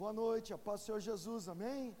Boa noite, a paz do Senhor Jesus,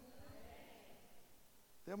 amém?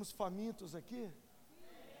 Temos famintos aqui?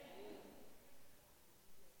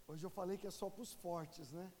 Hoje eu falei que é só para os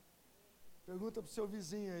fortes, né? Pergunta para o seu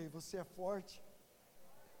vizinho aí, você é forte?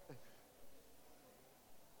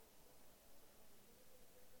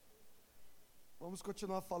 Vamos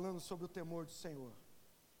continuar falando sobre o temor do Senhor.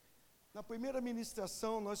 Na primeira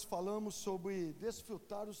ministração nós falamos sobre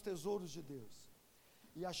desfrutar os tesouros de Deus.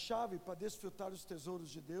 E a chave para desfrutar os tesouros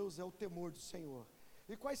de Deus é o temor do Senhor.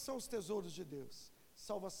 E quais são os tesouros de Deus?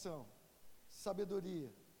 Salvação,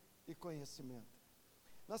 sabedoria e conhecimento.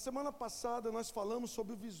 Na semana passada nós falamos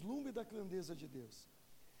sobre o vislumbre da grandeza de Deus.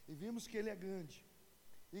 E vimos que Ele é grande.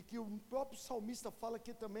 E que o próprio salmista fala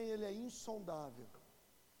que também Ele é insondável.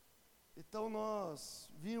 Então nós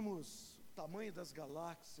vimos o tamanho das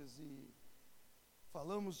galáxias e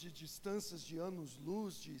falamos de distâncias de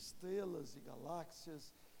anos-luz, de estrelas e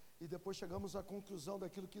galáxias, e depois chegamos à conclusão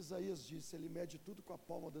daquilo que Isaías disse: Ele mede tudo com a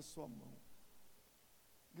palma da sua mão.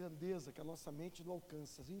 Grandeza que a nossa mente não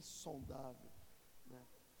alcança, insondável, né?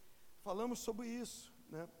 Falamos sobre isso,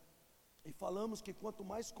 né? E falamos que quanto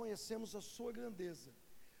mais conhecemos a sua grandeza,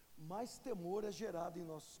 mais temor é gerado em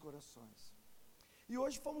nossos corações. E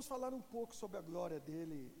hoje vamos falar um pouco sobre a glória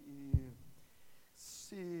dele, e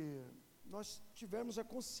se nós tivermos a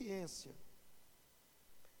consciência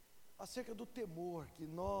acerca do temor, que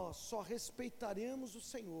nós só respeitaremos o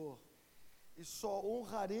Senhor e só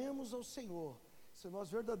honraremos ao Senhor se nós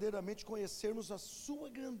verdadeiramente conhecermos a sua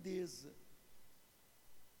grandeza,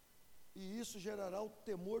 e isso gerará o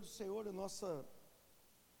temor do Senhor em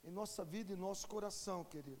nossa vida e nosso coração,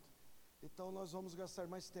 querido. Então nós vamos gastar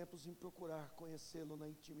mais tempo em procurar conhecê-lo na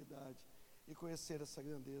intimidade e conhecer essa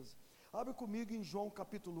grandeza. Abre comigo em João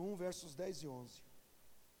capítulo 1, versos 10 e 11.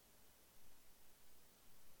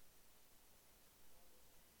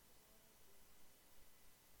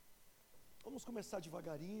 Vamos começar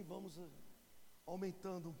devagarinho e vamos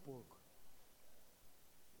aumentando um pouco.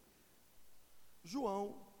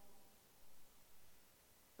 João,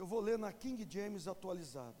 eu vou ler na King James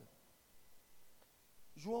atualizada.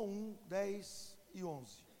 João 1, 10 e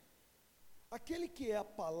 11. Aquele que é a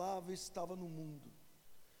palavra estava no mundo,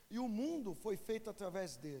 e o mundo foi feito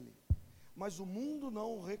através dele, mas o mundo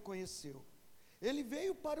não o reconheceu. Ele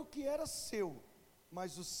veio para o que era seu,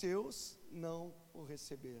 mas os seus não o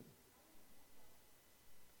receberam.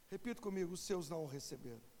 Repita comigo: os seus não o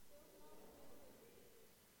receberam.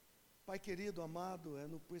 Pai querido, amado, é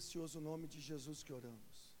no precioso nome de Jesus que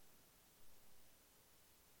oramos.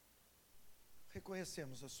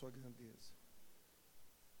 Reconhecemos a sua grandeza.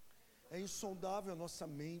 É insondável a nossa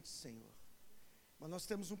mente, Senhor, mas nós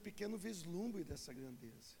temos um pequeno vislumbre dessa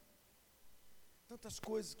grandeza. Tantas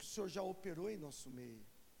coisas que o Senhor já operou em nosso meio,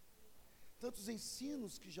 tantos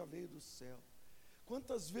ensinos que já veio do céu.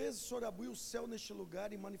 Quantas vezes o Senhor abriu o céu neste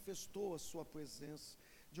lugar e manifestou a sua presença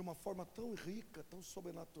de uma forma tão rica, tão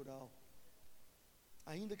sobrenatural.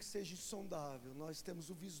 Ainda que seja insondável, nós temos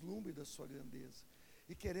o vislumbre da sua grandeza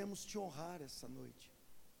e queremos te honrar essa noite.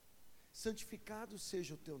 Santificado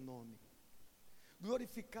seja o teu nome,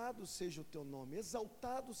 glorificado seja o teu nome,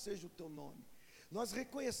 exaltado seja o teu nome. Nós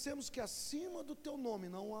reconhecemos que acima do teu nome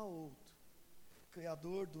não há outro,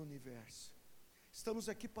 Criador do universo. Estamos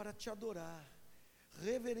aqui para te adorar,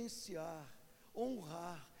 reverenciar,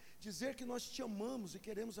 honrar, dizer que nós te amamos e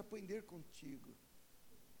queremos aprender contigo.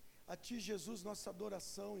 A ti, Jesus, nossa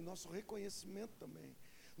adoração e nosso reconhecimento também,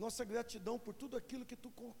 nossa gratidão por tudo aquilo que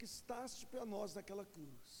tu conquistaste para nós naquela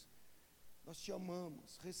cruz. Nós te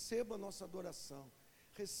amamos. Receba a nossa adoração,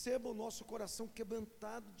 receba o nosso coração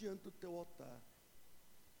quebrantado diante do teu altar.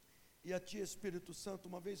 E a ti, Espírito Santo,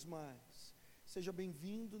 uma vez mais, seja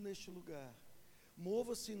bem-vindo neste lugar.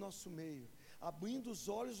 Mova-se em nosso meio, abrindo os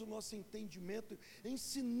olhos do nosso entendimento,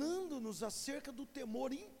 ensinando-nos acerca do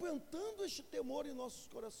temor, implantando este temor em nossos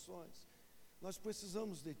corações. Nós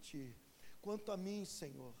precisamos de ti. Quanto a mim,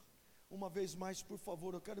 Senhor, uma vez mais, por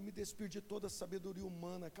favor, eu quero me despir de toda a sabedoria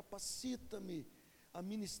humana. Capacita-me a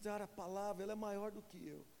ministrar a palavra, ela é maior do que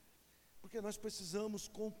eu, porque nós precisamos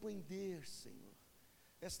compreender, Senhor,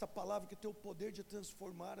 esta palavra que tem o poder de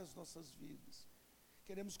transformar as nossas vidas.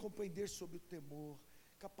 Queremos compreender sobre o temor.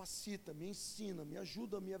 Capacita-me, ensina-me,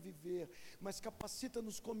 ajuda-me a viver, mas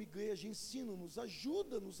capacita-nos como igreja, ensina-nos,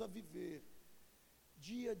 ajuda-nos a viver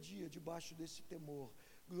dia a dia debaixo desse temor,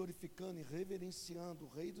 glorificando e reverenciando o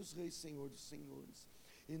Rei dos Reis, Senhor dos Senhores.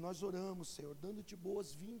 E nós oramos, Senhor, dando-te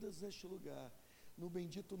boas-vindas neste lugar, no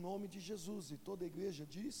bendito nome de Jesus. E toda a igreja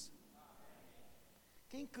diz: amém.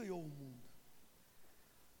 Quem criou o mundo?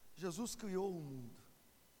 Jesus criou o mundo.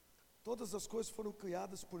 Todas as coisas foram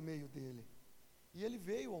criadas por meio dele, e ele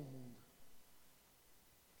veio ao mundo.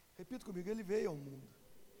 Repita comigo, ele veio ao mundo.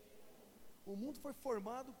 O mundo foi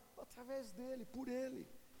formado através dele, por ele.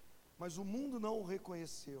 Mas o mundo não o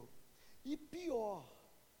reconheceu. E pior,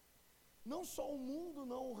 não só o mundo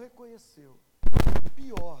não o reconheceu,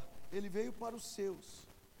 pior, ele veio para os seus.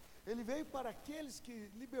 Ele veio para aqueles que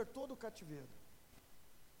libertou do cativeiro.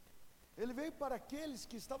 Ele veio para aqueles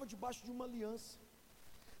que estavam debaixo de uma aliança.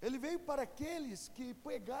 Ele veio para aqueles que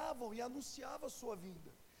pregavam e anunciavam a sua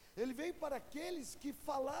vinda. Ele veio para aqueles que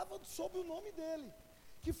falavam sobre o nome dele,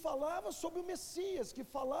 que falavam sobre o Messias, que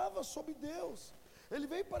falavam sobre Deus. Ele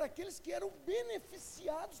veio para aqueles que eram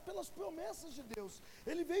beneficiados pelas promessas de Deus.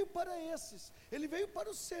 Ele veio para esses, ele veio para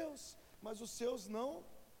os seus, mas os seus não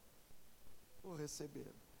o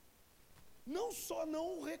receberam. Não só não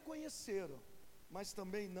o reconheceram, mas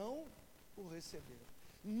também não o receberam.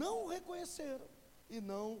 Não o reconheceram e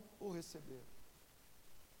não o receberam.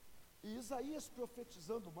 E Isaías,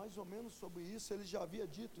 profetizando mais ou menos sobre isso, ele já havia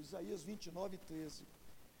dito, Isaías 29:13.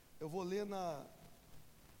 Eu vou ler na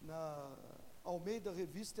Almeida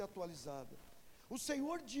Revista e Atualizada. O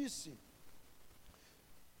Senhor disse,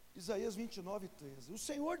 Isaías 29:13, o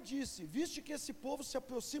Senhor disse: viste que esse povo se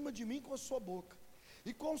aproxima de mim com a sua boca,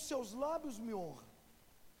 e com os seus lábios me honra,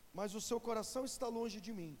 mas o seu coração está longe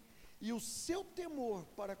de mim, e o seu temor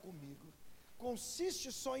para comigo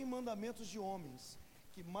consiste só em mandamentos de homens,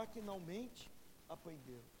 que maquinalmente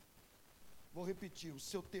aprenderam. Vou repetir, o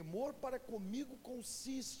seu temor para comigo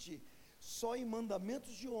consiste só em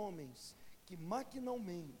mandamentos de homens, que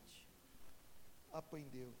maquinalmente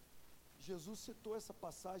aprendeu. Jesus citou essa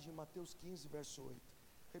passagem em Mateus 15, verso 8.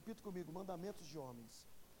 Repita comigo, mandamentos de homens.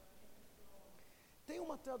 Tem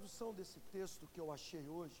uma tradução desse texto que eu achei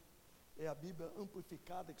hoje, é a Bíblia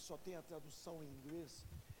amplificada, que só tem a tradução em inglês.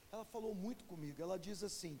 Ela falou muito comigo, ela diz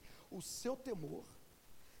assim: o seu temor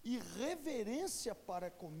e reverência para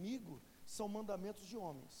comigo são mandamentos de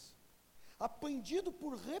homens, aprendido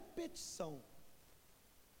por repetição,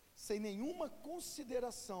 sem nenhuma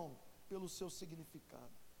consideração pelo seu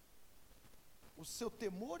significado. O seu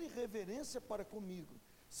temor e reverência para comigo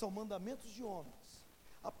são mandamentos de homens,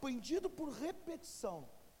 aprendido por repetição,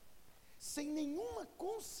 sem nenhuma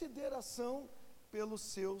consideração pelo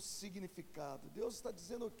seu significado. Deus está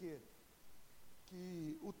dizendo o quê?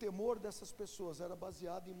 Que o temor dessas pessoas era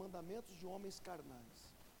baseado em mandamentos de homens carnais,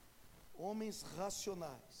 homens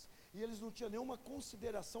racionais, e eles não tinham nenhuma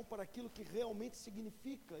consideração para aquilo que realmente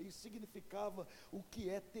significa e significava o que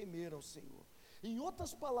é temer ao Senhor. Em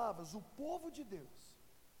outras palavras, o povo de Deus,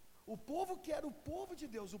 o povo que era o povo de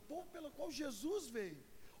Deus, o povo pelo qual Jesus veio,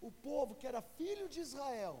 o povo que era filho de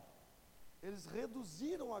Israel, eles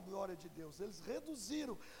reduziram a glória de Deus, eles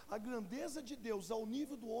reduziram a grandeza de Deus ao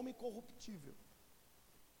nível do homem corruptível,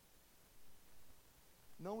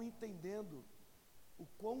 não entendendo o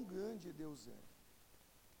quão grande Deus é,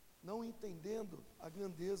 não entendendo a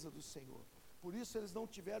grandeza do Senhor. Por isso eles não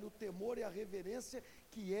tiveram o temor e a reverência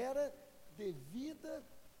que era devida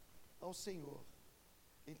ao Senhor.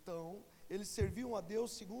 Então, eles serviam a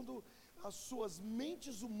Deus segundo as suas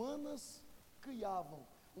mentes humanas criavam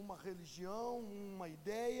uma religião, uma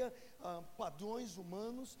ideia, padrões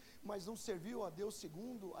humanos, mas não serviam a Deus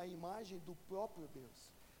segundo a imagem do próprio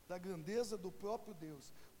Deus, da grandeza do próprio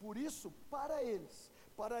Deus. Por isso, para eles,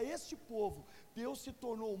 para este povo, Deus se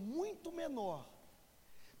tornou muito menor.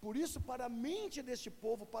 Por isso, para a mente deste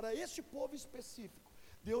povo, para este povo específico,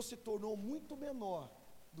 Deus se tornou muito menor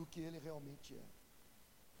do que ele realmente é.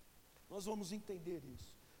 Nós vamos entender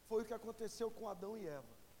isso. Foi o que aconteceu com Adão e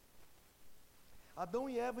Eva. Adão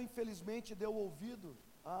e Eva, infelizmente, deu ouvido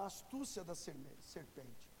à astúcia da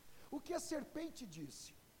serpente. O que a serpente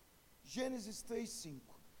disse? Gênesis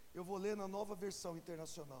 3:5. Eu vou ler na Nova Versão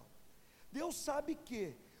Internacional. Deus sabe que,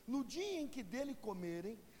 no dia em que dele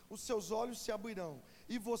comerem, os seus olhos se abrirão,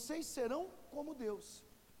 e vocês serão como Deus,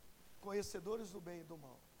 conhecedores do bem e do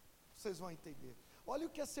mal. Vocês vão entender. Olha o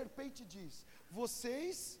que a serpente diz: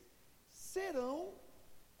 vocês serão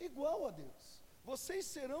igual a Deus, vocês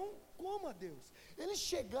serão como a Deus. Eles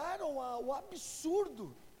chegaram ao absurdo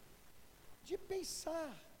de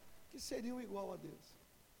pensar que seriam igual a Deus.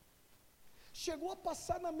 Chegou a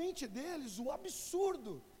passar na mente deles o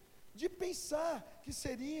absurdo de pensar que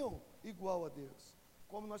seriam igual a Deus.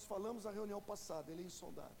 Como nós falamos na reunião passada, ele é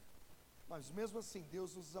insondável, mas mesmo assim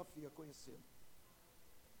Deus nos desafia a conhecê-lo.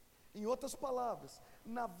 Em outras palavras,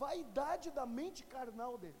 na vaidade da mente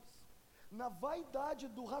carnal deles, na vaidade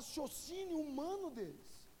do raciocínio humano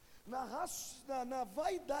deles, na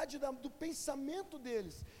vaidade do pensamento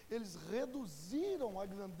deles, eles reduziram a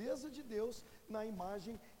grandeza de Deus na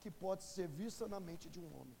imagem que pode ser vista na mente de um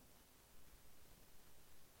homem.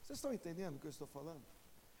 Vocês estão entendendo o que eu estou falando?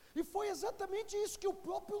 E foi exatamente isso que o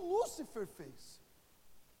próprio Lúcifer fez.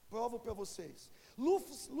 Provo para vocês.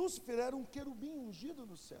 Lúcifer era um querubim ungido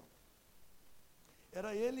no céu.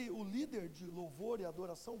 Era ele o líder de louvor e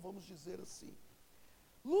adoração, vamos dizer assim.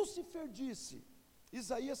 Lúcifer disse,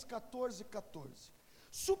 Isaías 14:14,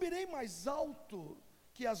 subirei mais alto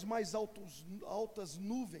que as mais altas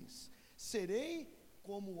nuvens, serei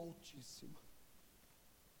como o Altíssimo.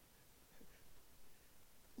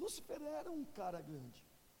 Lúcifer era um cara grande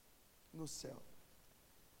no céu,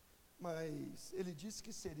 mas ele disse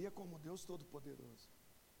que seria como Deus Todo-Poderoso,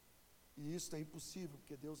 e isso é impossível,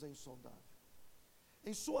 porque Deus é insondável.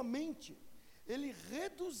 Em sua mente, ele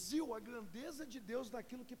reduziu a grandeza de Deus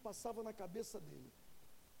naquilo que passava na cabeça dele,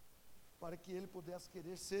 para que ele pudesse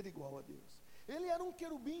querer ser igual a Deus. Ele era um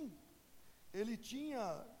querubim, ele tinha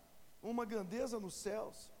uma grandeza nos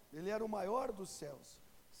céus, ele era o maior dos céus,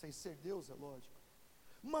 sem ser Deus, é lógico.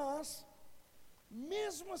 Mas,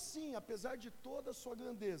 mesmo assim, apesar de toda a sua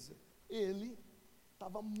grandeza, ele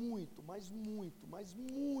estava muito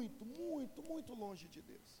longe de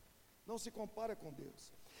Deus. Não se compara com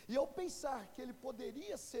Deus. E ao pensar que ele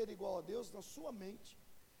poderia ser igual a Deus, na sua mente,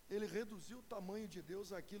 ele reduziu o tamanho de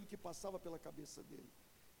Deus àquilo que passava pela cabeça dele.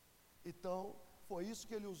 Então, foi isso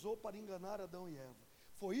que ele usou para enganar Adão e Eva.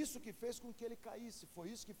 Foi isso que fez com que ele caísse, foi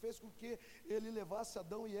isso que fez com que ele levasse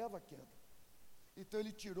Adão e Eva à queda. Então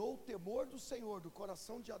ele tirou o temor do Senhor do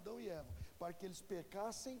coração de Adão e Eva, para que eles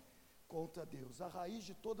pecassem contra Deus. A raiz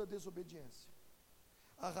de toda desobediência,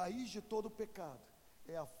 a raiz de todo pecado,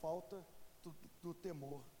 é a falta do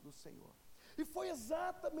temor do Senhor. E foi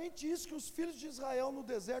exatamente isso que os filhos de Israel no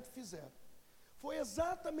deserto fizeram. Foi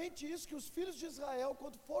exatamente isso que os filhos de Israel,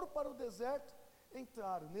 quando foram para o deserto,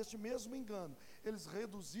 entraram neste mesmo engano. Eles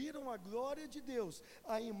reduziram a glória de Deus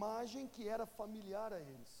à imagem que era familiar a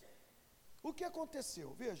eles. O que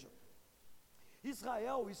aconteceu? Veja,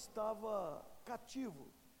 Israel estava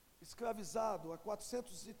cativo, escravizado há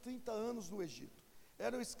 430 anos no Egito.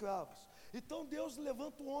 Eram escravos. Então Deus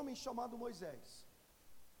levanta um homem chamado Moisés.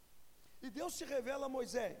 E Deus se revela a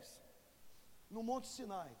Moisés no Monte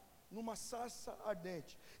Sinai, numa sarça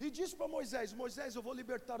ardente, e diz para Moisés: Moisés, eu vou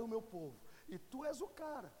libertar o meu povo, e tu és o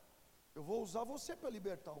cara, eu vou usar você para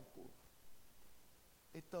libertar o povo.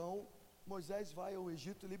 Então Moisés vai ao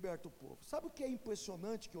Egito e liberta o povo. Sabe o que é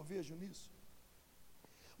impressionante que eu vejo nisso?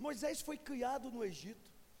 Moisés foi criado no Egito,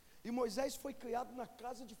 e Moisés foi criado na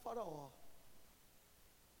casa de Faraó.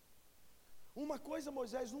 Uma coisa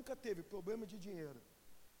Moisés nunca teve: problema de dinheiro,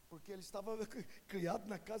 porque ele estava criado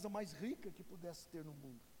na casa mais rica que pudesse ter no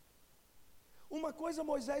mundo. Uma coisa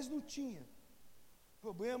Moisés não tinha: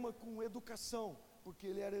 problema com educação, porque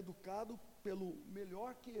ele era educado pelo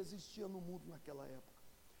melhor que existia no mundo naquela época.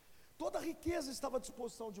 Toda a riqueza estava à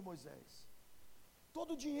disposição de Moisés.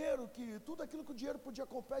 Todo o dinheiro, tudo aquilo que o dinheiro podia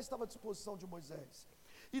comprar estava à disposição de Moisés.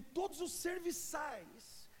 E todos os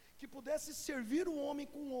serviçais que pudesse servir o homem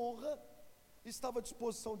com honra estava à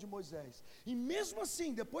disposição de Moisés. E mesmo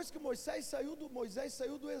assim, depois que Moisés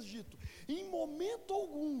saiu do Egito, em momento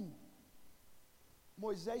algum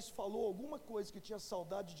Moisés falou alguma coisa que tinha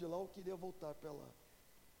saudade de lá ou queria voltar para lá.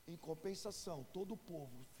 Em compensação, todo o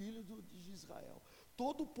povo, filho de Israel,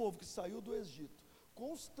 todo o povo que saiu do Egito,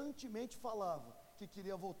 constantemente falava que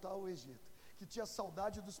queria voltar ao Egito, que tinha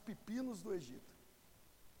saudade dos pepinos do Egito.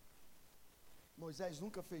 Moisés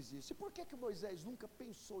nunca fez isso. E por que Moisés nunca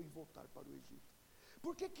pensou em voltar para o Egito?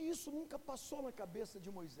 Por que isso nunca passou na cabeça de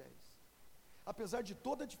Moisés? Apesar de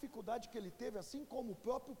toda a dificuldade que ele teve, assim como o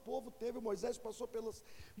próprio povo teve, Moisés passou pelas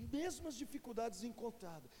mesmas dificuldades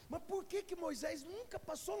encontradas. Mas por que Moisés nunca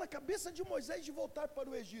passou na cabeça de Moisés de voltar para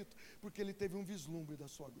o Egito? Porque ele teve um vislumbre da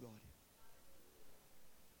sua glória.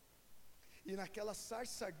 E naquela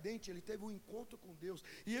sarça ardente ele teve um encontro com Deus,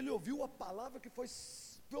 e ele ouviu a palavra que foi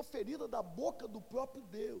proferida da boca do próprio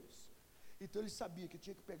Deus. Então ele sabia que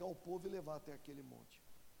tinha que pegar o povo e levar até aquele monte.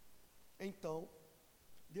 Então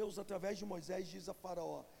Deus, através de Moisés, diz a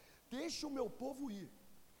Faraó: deixa o meu povo ir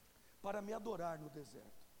para me adorar no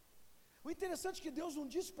deserto. O interessante é que Deus não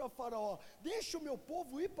disse para Faraó: deixa o meu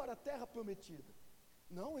povo ir para a terra prometida.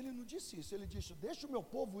 Não, ele não disse isso. Ele disse: deixa o meu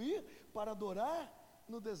povo ir para adorar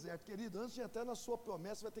no deserto. Querido, antes de entrar na sua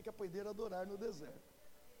promessa, vai ter que aprender a adorar no deserto.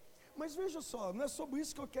 Mas veja só, não é sobre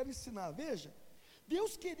isso que eu quero ensinar. Veja,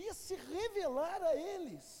 Deus queria se revelar a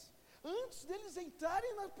eles antes deles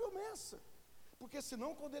entrarem na promessa, porque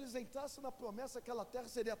senão, quando eles entrassem na promessa, aquela terra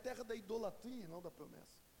seria a terra da idolatria e não da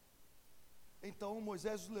promessa. Então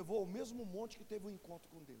Moisés os levou ao mesmo monte que teve um encontro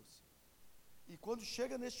com Deus. E quando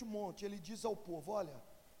chega neste monte, ele diz ao povo: olha,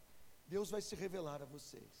 Deus vai se revelar a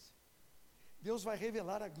vocês, Deus vai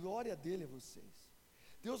revelar a glória dele a vocês,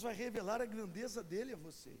 Deus vai revelar a grandeza dele a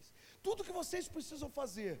vocês. Tudo que vocês precisam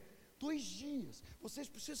fazer, 2 dias, vocês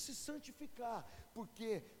precisam se santificar, porque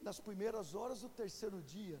nas primeiras horas do terceiro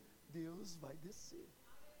dia, Deus vai descer.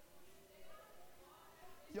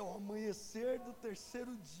 E ao amanhecer do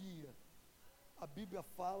terceiro dia, a Bíblia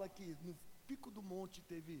fala que no pico do monte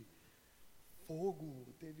teve fogo,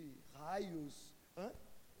 teve raios,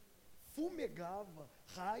 fumegava,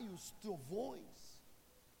 raios, trovões.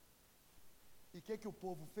 E o que o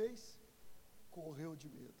povo fez? Correu de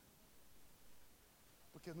medo.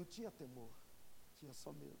 Porque não tinha temor, tinha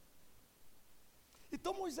só medo.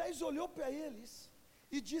 Então Moisés olhou para eles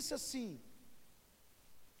e disse assim,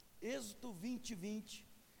 Êxodo 20.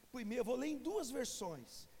 Primeiro, vou ler em 2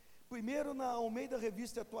 versões. Primeiro na Almeida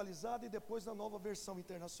Revista Atualizada e depois na Nova Versão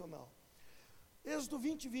Internacional. Êxodo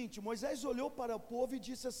 20, Moisés olhou para o povo e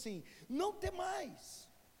disse assim, não temais,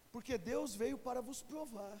 porque Deus veio para vos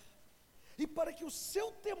provar, e para que o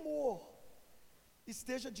seu temor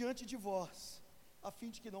esteja diante de vós, a fim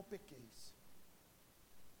de que não pequeis.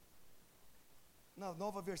 Na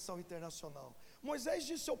Nova Versão Internacional, Moisés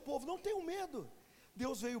disse ao povo, não tenham medo,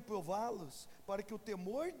 Deus veio prová-los, para que o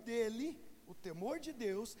temor dele, o temor de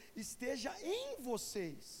Deus, esteja em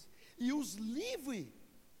vocês, e os livre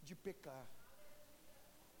de pecar.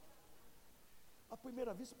 À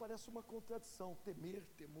primeira vista parece uma contradição, temer,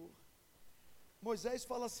 temor. Moisés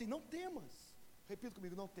fala assim, não temas, repita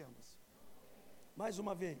comigo, não temas. Mais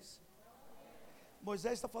uma vez,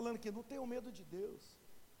 Moisés está falando aqui, não tenham medo de Deus,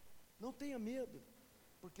 não tenha medo,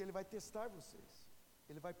 porque Ele vai testar vocês,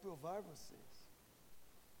 Ele vai provar vocês,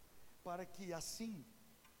 para que assim,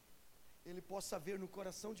 Ele possa ver no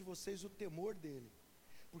coração de vocês o temor dEle,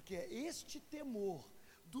 porque é este temor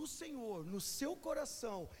do Senhor no seu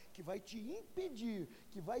coração que vai te impedir,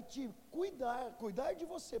 que vai te cuidar de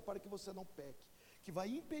você para que você não peque, que vai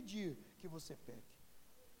impedir que você peque.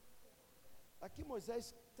 Aqui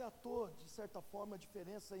Moisés tratou de certa forma a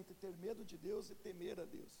diferença entre ter medo de Deus e temer a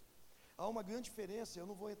Deus. Há uma grande diferença, eu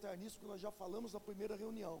não vou entrar nisso porque nós já falamos na primeira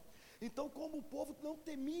reunião. Então, como o povo não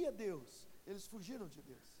temia Deus, eles fugiram de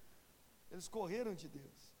Deus, eles correram de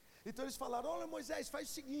Deus. Então eles falaram, olha Moisés, faz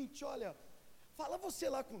o seguinte, olha, fala você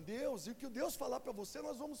lá com Deus, e o que o Deus falar para você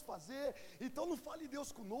nós vamos fazer, então não fale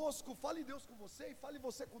Deus conosco, fale Deus com você, e fale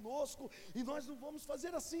você conosco, e nós não vamos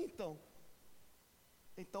fazer assim então.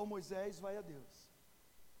 Então Moisés vai a Deus,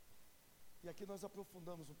 e aqui nós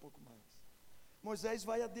aprofundamos um pouco mais. Moisés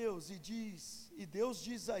vai a Deus e Deus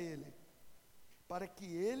diz a ele, para que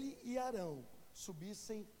ele e Arão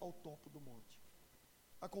subissem ao topo do monte.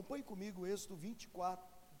 Acompanhe comigo Êxodo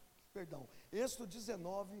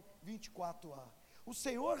 19, 24a. O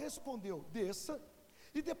Senhor respondeu, desça,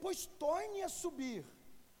 e depois torne a subir,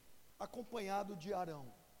 acompanhado de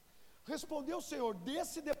Arão. Respondeu o Senhor,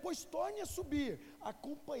 desça e depois torne a subir,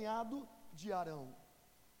 acompanhado de Arão.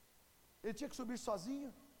 Ele tinha que subir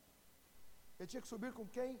sozinho? Ele tinha que subir com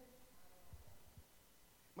quem?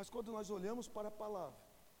 Mas quando nós olhamos para a palavra,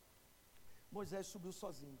 Moisés subiu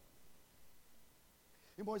sozinho.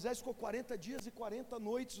 E Moisés ficou 40 dias e 40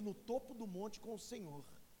 noites no topo do monte com o Senhor.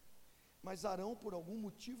 Mas Arão, por algum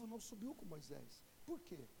motivo, não subiu com Moisés. Por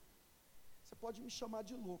quê? Você pode me chamar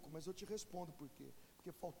de louco, mas eu te respondo por quê.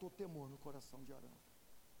 Porque faltou temor no coração de Arão.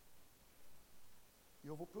 E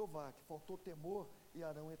eu vou provar que faltou temor e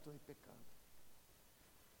Arão entrou em pecado.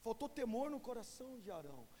 Faltou temor no coração de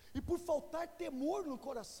Arão. E por faltar temor no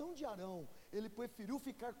coração de Arão, ele preferiu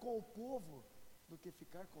ficar com o povo do que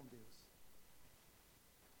ficar com Deus.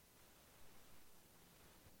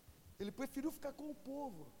 Ele preferiu ficar com o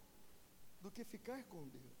povo do que ficar com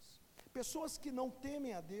Deus. Pessoas que não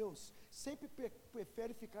temem a Deus sempre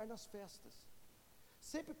preferem ficar nas festas,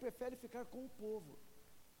 sempre preferem ficar com o povo.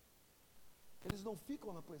 Eles não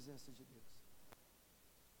ficam na presença de Deus.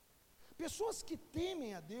 Pessoas que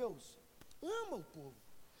temem a Deus amam o povo,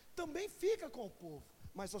 também fica com o povo,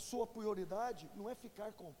 mas a sua prioridade não é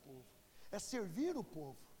ficar com o povo, é servir o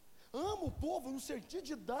povo. Ama o povo no sentido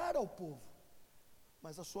de dar ao povo,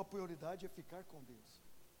 mas a sua prioridade é ficar com Deus.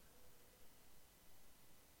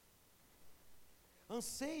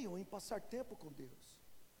 Anseiam em passar tempo com Deus.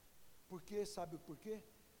 Porque, sabe por quê?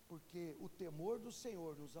 Porque o temor do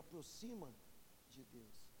Senhor nos aproxima de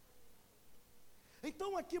Deus.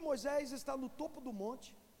 Então aqui Moisés está no topo do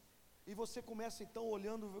monte, e você começa então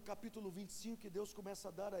olhando o capítulo 25, que Deus começa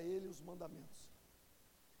a dar a ele os mandamentos.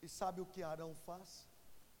 E sabe o que Arão faz?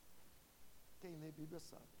 Quem lê Bíblia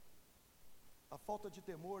sabe. A falta de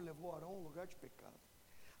temor levou Arão a um lugar de pecado.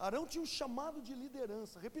 Arão tinha um chamado de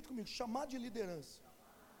liderança, repita comigo, chamado de liderança.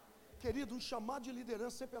 Querido, um chamado de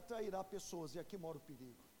liderança sempre atrairá pessoas, e aqui mora o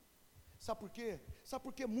perigo. Sabe por quê? Sabe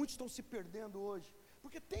por que muitos estão se perdendo hoje?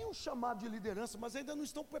 Porque tem um chamado de liderança, mas ainda não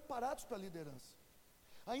estão preparados para a liderança.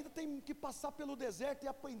 Ainda tem que passar pelo deserto e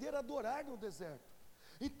aprender a adorar no deserto.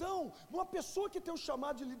 Então, uma pessoa que tem um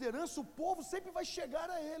chamado de liderança, o povo sempre vai chegar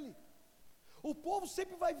a ele. O povo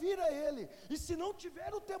sempre vai vir a ele. E se não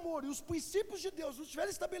tiver o temor e os princípios de Deus não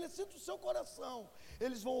estiverem estabelecidos no seu coração,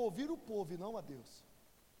 eles vão ouvir o povo e não a Deus.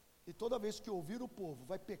 E toda vez que ouvir o povo,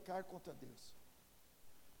 vai pecar contra Deus.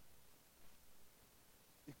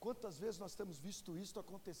 E quantas vezes nós temos visto isso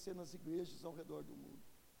acontecer nas igrejas ao redor do mundo?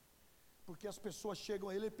 Porque as pessoas chegam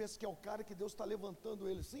a ele e pensam que é o cara que Deus está levantando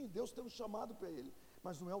ele. Sim, Deus tem um chamado para ele,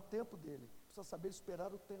 mas não é o tempo dele. Precisa saber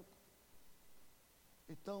esperar o tempo.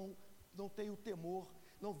 Então, não tem o temor,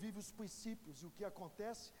 não vive os princípios. E o que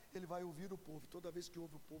acontece? Ele vai ouvir o povo. Toda vez que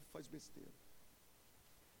ouve o povo, faz besteira.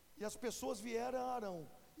 E as pessoas vieram a Arão.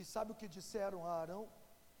 E sabe o que disseram a Arão?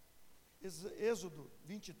 Êxodo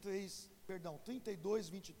 32,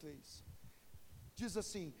 23. Diz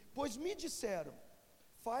assim: pois me disseram,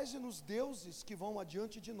 faze-nos deuses que vão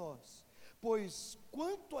adiante de nós. Pois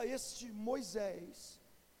quanto a este Moisés,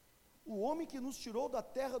 o homem que nos tirou da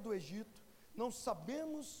terra do Egito, não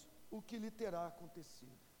sabemos o que lhe terá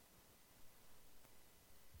acontecido.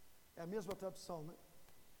 É a mesma tradução, né?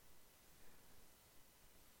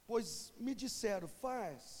 Pois me disseram,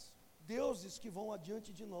 faz deuses que vão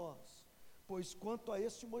adiante de nós. Pois quanto a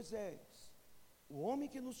este Moisés, o homem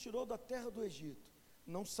que nos tirou da terra do Egito,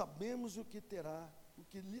 não sabemos o que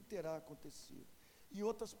lhe terá acontecido. Em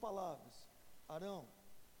outras palavras, Arão,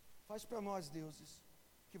 faz para nós deuses,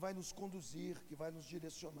 que vai nos conduzir, que vai nos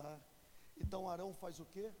direcionar. Então Arão faz o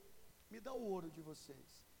quê? Me dá o ouro de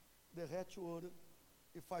vocês. Derrete o ouro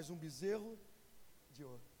e faz um bezerro de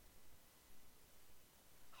ouro.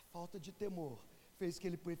 A falta de temor fez que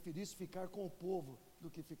ele preferisse ficar com o povo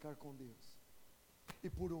do que ficar com Deus. E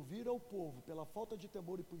por ouvir ao povo, pela falta de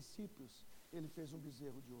temor e princípios, ele fez um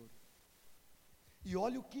bezerro de ouro. E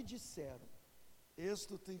olha o que disseram.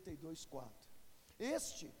 Êxodo 32:4.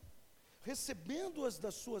 Este, recebendo-as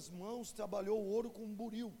das suas mãos, trabalhou o ouro com um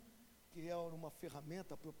buril, que era uma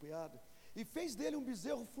ferramenta apropriada, e fez dele um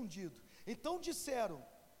bezerro fundido. Então disseram,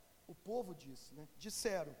 o povo disse, né?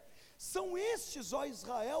 Disseram, são estes, ó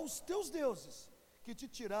Israel, os teus deuses, que te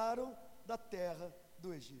tiraram da terra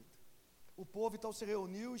do Egito. O povo então se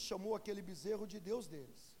reuniu e chamou aquele bezerro de Deus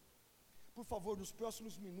deles. Por favor, nos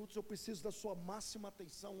próximos minutos eu preciso da sua máxima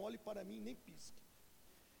atenção. Olhe para mim e nem pisque.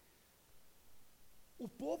 O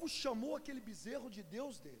povo chamou aquele bezerro de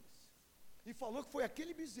Deus deles e falou que foi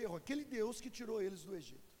aquele bezerro, aquele Deus que tirou eles do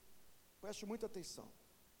Egito. Preste muita atenção.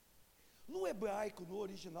 No hebraico, no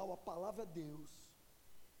original, a palavra Deus,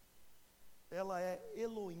 ela é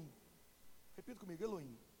Elohim. Repita comigo,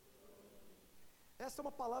 Elohim. Essa é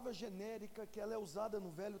uma palavra genérica que ela é usada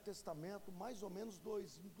no Velho Testamento mais ou menos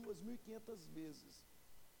 2.500 vezes.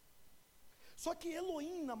 Só que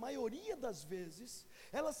Elohim, na maioria das vezes,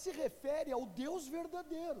 ela se refere ao Deus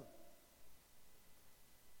verdadeiro,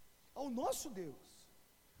 ao nosso Deus,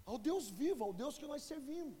 ao Deus vivo, ao Deus que nós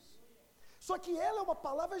servimos. Só que ela é uma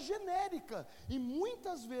palavra genérica, e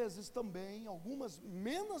muitas vezes também, algumas,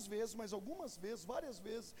 menos vezes, mas algumas vezes, várias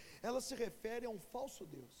vezes, ela se refere a um falso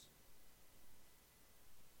Deus.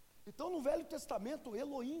 Então no Velho Testamento,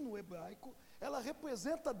 Elohim no hebraico, ela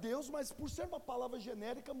representa Deus, mas por ser uma palavra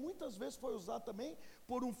genérica, muitas vezes foi usada também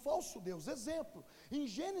por um falso Deus. Exemplo, em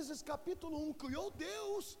Gênesis capítulo 1, criou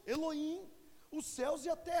Deus, Elohim, os céus e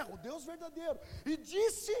a terra, o Deus verdadeiro, e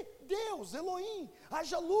disse Deus, Elohim,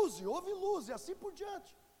 haja luz, e houve luz, e assim por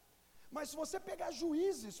diante. Mas se você pegar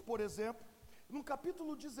Juízes, por exemplo, no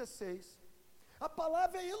capítulo 16, a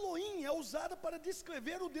palavra Elohim é usada para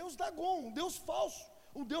descrever o Deus Dagon, um Deus falso,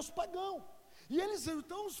 um Deus pagão. E eles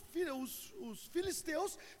então, os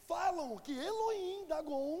filisteus falam que Elohim,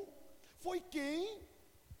 Dagon, foi quem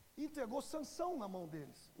entregou Sansão na mão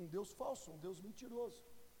deles, um Deus falso, um Deus mentiroso.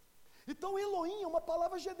 Então Elohim é uma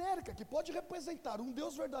palavra genérica, que pode representar um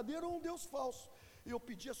Deus verdadeiro ou um Deus falso. E eu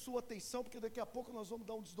pedi a sua atenção, porque daqui a pouco nós vamos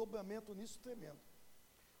dar um desdobramento nisso tremendo.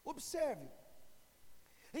 Observe,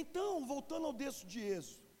 então, voltando ao texto de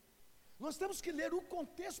Êxodo, nós temos que ler o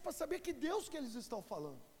contexto para saber que Deus que eles estão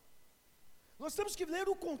falando. Nós temos que ler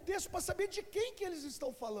o contexto para saber de quem que eles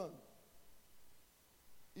estão falando.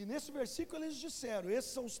 E nesse versículo eles disseram,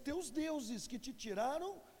 esses são os teus deuses que te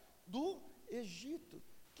tiraram do Egito.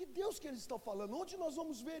 Que Deus que eles estão falando? Onde nós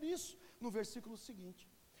vamos ver isso? No versículo seguinte.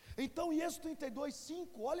 Então, em Êxodo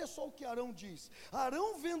 32:5, olha só o que Arão diz.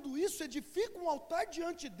 Arão, vendo isso, edifica um altar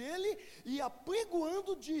diante dele e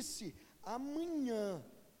apregoando disse, amanhã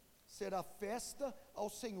será festa ao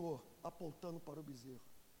Senhor, apontando para o bezerro.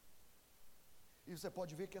 E você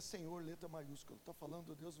pode ver que é Senhor, letra maiúscula, está falando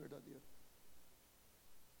do Deus verdadeiro.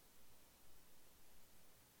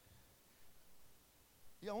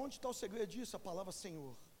 E aonde está o segredo disso? A palavra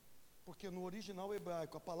Senhor. Porque no original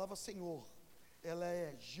hebraico, a palavra Senhor, ela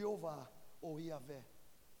é Jeová ou Yahvé.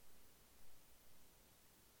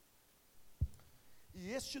 E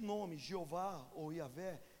este nome, Jeová ou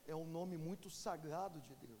Yahvé, é um nome muito sagrado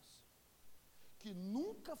de Deus, que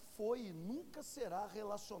nunca foi e nunca será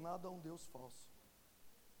relacionado a um Deus falso.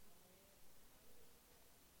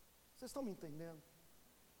 Vocês estão me entendendo?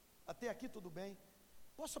 Até aqui tudo bem?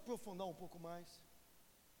 Posso aprofundar um pouco mais?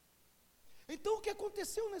 Então o que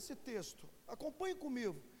aconteceu nesse texto? Acompanhe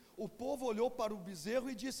comigo. O povo olhou para o bezerro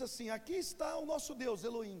e disse assim: aqui está o nosso Deus,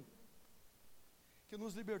 Elohim, que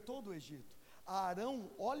nos libertou do Egito.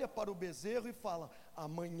 Arão olha para o bezerro e fala: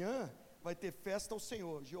 amanhã vai ter festa ao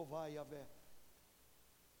Senhor, Jeová e Yahvé,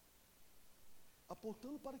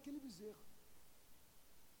 apontando para aquele bezerro.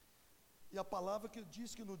 E a palavra que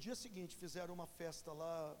diz que no dia seguinte fizeram uma festa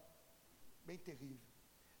lá, bem terrível.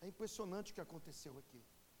 É impressionante o que aconteceu aqui.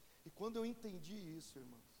 E quando eu entendi isso,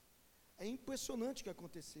 irmãos, é impressionante o que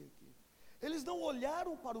aconteceu aqui. Eles não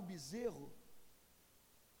olharam para o bezerro,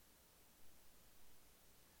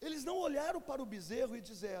 eles não olharam para o bezerro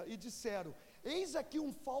e disseram: eis aqui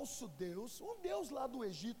um falso Deus, um Deus lá do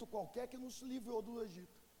Egito qualquer que nos livrou do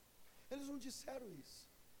Egito. Eles não disseram isso.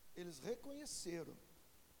 Eles reconheceram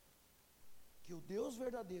que o Deus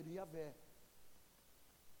verdadeiro, Yahvé,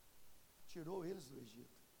 tirou eles do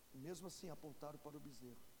Egito, e mesmo assim apontaram para o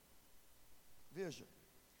bezerro. Veja,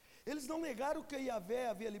 eles não negaram que Yahvé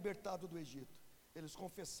havia libertado do Egito, eles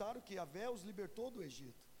confessaram que Yahvé os libertou do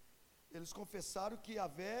Egito, eles confessaram que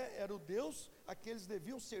Yahvé era o Deus a que eles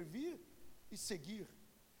deviam servir e seguir.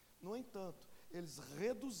 No entanto, eles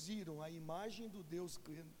reduziram a imagem do Deus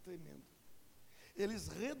tremendo, eles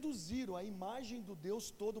reduziram a imagem do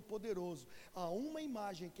Deus Todo-Poderoso a uma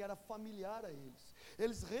imagem que era familiar a eles.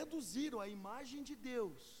 Eles reduziram a imagem de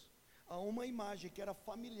Deus a uma imagem que era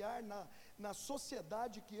familiar na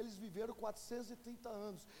sociedade que eles viveram 430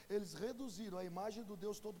 anos. Eles reduziram a imagem do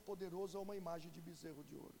Deus Todo-Poderoso a uma imagem de bezerro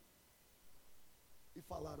de ouro. E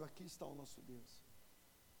falaram: aqui está o nosso Deus.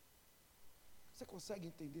 Você consegue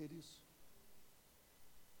entender isso?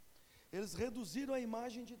 Eles reduziram a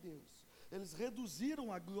imagem de Deus, eles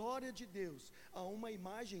reduziram a glória de Deus a uma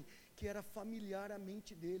imagem que era familiar à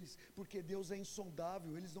mente deles, porque Deus é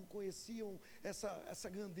insondável, eles não conheciam essa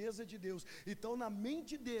grandeza de Deus. Então na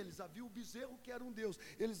mente deles havia o bezerro que era um Deus.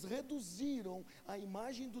 Eles reduziram a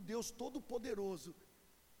imagem do Deus Todo-Poderoso,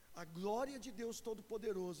 a glória de Deus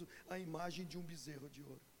Todo-Poderoso, à imagem de um bezerro de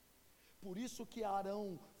ouro. Por isso que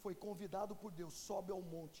Arão foi convidado por Deus: sobe ao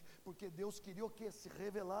monte, porque Deus queria o quê? Se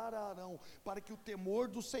revelar a Arão, para que o temor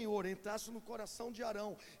do Senhor entrasse no coração de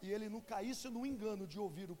Arão, e ele não caísse no engano de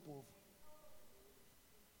ouvir o povo.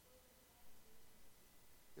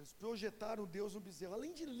 Eles projetaram Deus no bezerro,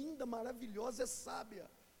 além de linda, maravilhosa, é sábia,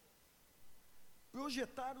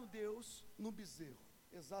 projetaram Deus no bezerro,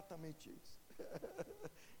 exatamente isso.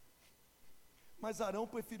 Mas Arão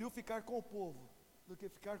preferiu ficar com o povo do que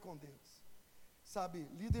ficar com Deus. Sabe,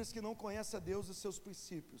 líderes que não conhecem a Deus e seus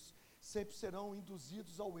princípios sempre serão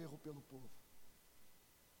induzidos ao erro pelo povo.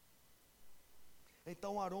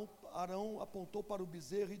 Então Arão apontou para o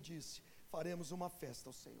bezerro e disse: faremos uma festa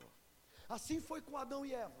ao Senhor. Assim foi com Adão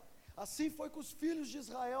e Eva, assim foi com os filhos de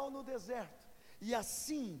Israel no deserto, e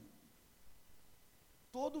assim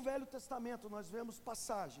todo o Velho Testamento nós vemos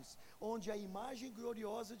passagens onde a imagem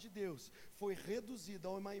gloriosa de Deus foi reduzida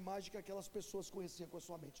a uma imagem que aquelas pessoas conheciam com a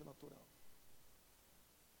sua mente natural.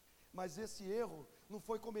 Mas esse erro não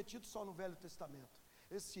foi cometido só no Velho Testamento.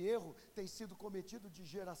 Esse erro tem sido cometido de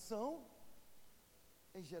geração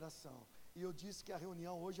em geração. E eu disse que a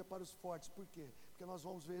reunião hoje é para os fortes. Por quê? Porque nós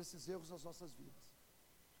vamos ver esses erros nas nossas vidas.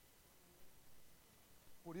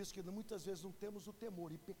 Por isso que muitas vezes não temos o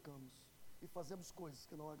temor e pecamos, e fazemos coisas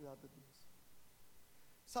que não agradam a Deus.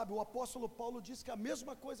 Sabe, o apóstolo Paulo diz que a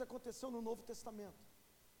mesma coisa aconteceu no Novo Testamento,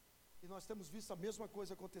 e nós temos visto a mesma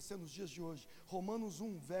coisa acontecer nos dias de hoje. Romanos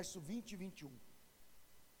 1, verso 20 e 21.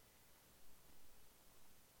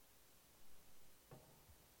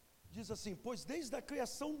 Diz assim: pois desde a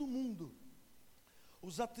criação do mundo,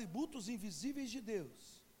 os atributos invisíveis de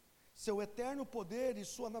Deus, seu eterno poder e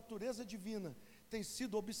sua natureza divina, têm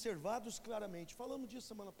sido observados claramente. Falamos disso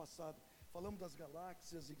semana passada. Falamos das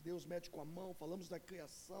galáxias e Deus mede com a mão. Falamos da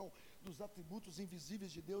criação, dos atributos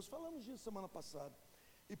invisíveis de Deus. Falamos disso semana passada.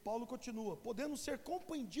 E Paulo continua: podendo ser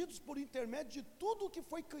compreendidos por intermédio de tudo o que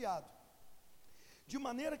foi criado, de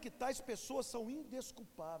maneira que tais pessoas são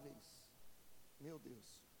indesculpáveis. Meu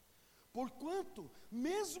Deus. Porquanto,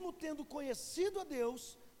 mesmo tendo conhecido a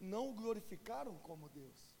Deus, não o glorificaram como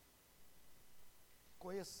Deus.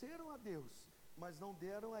 Conheceram a Deus, mas não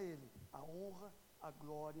deram a Ele a honra a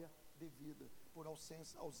glória devida, por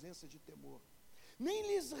ausência de temor. Nem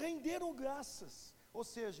lhes renderam graças, ou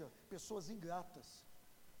seja, pessoas ingratas.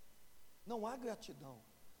 Não há gratidão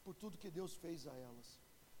por tudo que Deus fez a elas.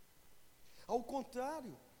 Ao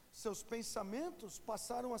contrário, seus pensamentos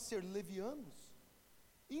passaram a ser levianos,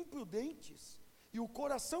 imprudentes, e o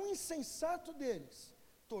coração insensato deles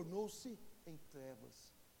tornou-se em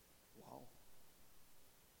trevas. Uau!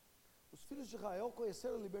 Os filhos de Israel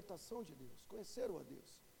conheceram a libertação de Deus, conheceram a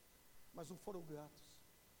Deus, mas não foram gratos.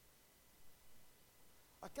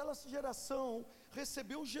 Aquela geração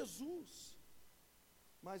recebeu Jesus,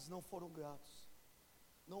 mas não foram gratos,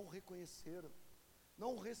 não o reconheceram,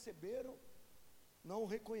 não o receberam, não o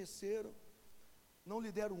reconheceram, não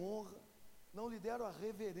lhe deram honra, não lhe deram a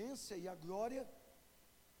reverência e a glória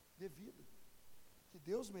devida, que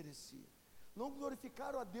Deus merecia. Não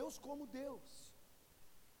glorificaram a Deus como Deus.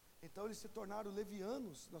 Então eles se tornaram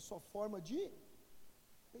levianos na sua forma de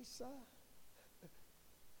pensar.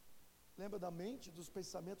 Lembra da mente, dos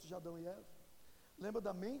pensamentos de Adão e Eva? Lembra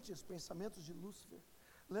da mente, os pensamentos de Lúcifer?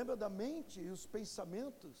 Lembra da mente e os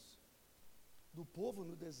pensamentos do povo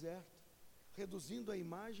no deserto, reduzindo a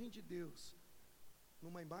imagem de Deus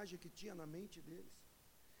numa imagem que tinha na mente deles?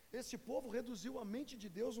 Esse povo reduziu a mente de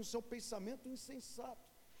Deus no seu pensamento insensato.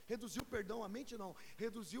 Reduziu, perdão, a mente não,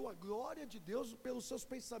 reduziu a glória de Deus pelos seus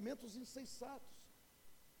pensamentos insensatos,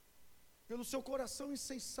 pelo seu coração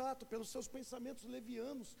insensato, pelos seus pensamentos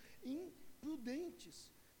levianos,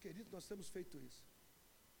 imprudentes. Querido, nós temos feito isso.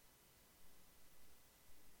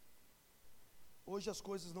 Hoje as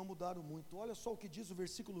coisas não mudaram muito. Olha só o que diz o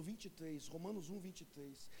versículo 23, Romanos 1,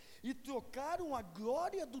 23. E trocaram a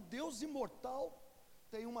glória do Deus imortal.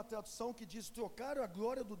 Tem uma tradução que diz: trocaram a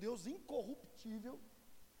glória do Deus incorruptível.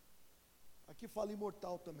 Aqui fala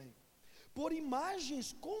imortal também. Por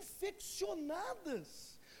imagens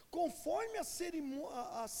confeccionadas, conforme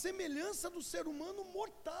a semelhança do ser humano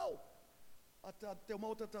mortal. Tem uma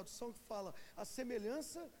outra tradução que fala: a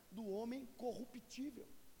semelhança do homem corruptível.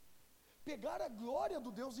 Pegar a glória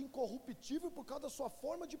do Deus incorruptível por causa da sua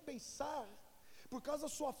forma de pensar, por causa da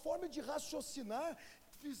sua forma de raciocinar,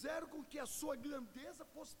 fizeram com que a sua grandeza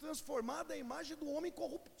fosse transformada à imagem do homem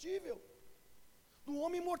corruptível, do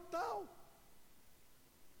homem mortal,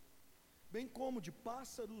 bem como de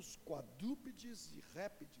pássaros, quadrúpedes e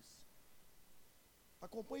répteis.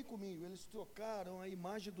 Acompanhe comigo, eles trocaram a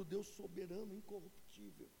imagem do Deus soberano,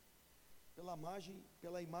 incorruptível,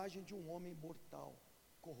 pela imagem de um homem mortal,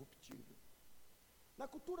 corruptível. Na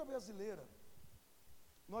cultura brasileira,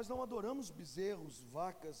 nós não adoramos bezerros,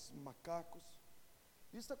 vacas, macacos.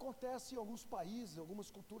 Isso acontece em alguns países, em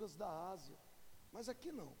algumas culturas da Ásia, mas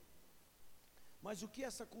aqui não. Mas o que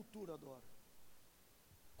essa cultura adora?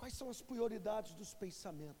 Quais são as prioridades dos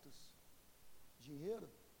pensamentos? Dinheiro?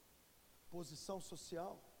 Posição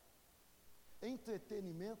social?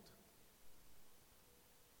 Entretenimento?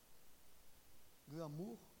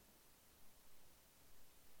 Glamour?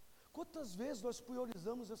 Quantas vezes nós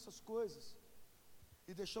priorizamos essas coisas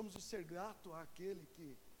e deixamos de ser grato àquele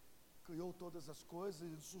que criou todas as coisas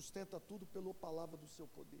e sustenta tudo pela palavra do seu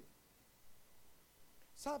poder?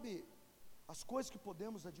 Sabe, as coisas que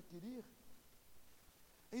podemos adquirir,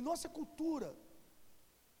 em nossa cultura,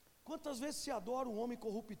 quantas vezes se adora um homem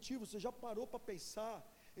corruptível? Você já parou para pensar,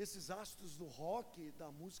 esses astros do rock, da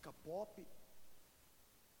música pop,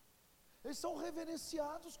 eles são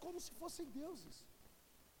reverenciados como se fossem deuses.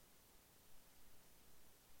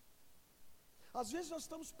 Às vezes nós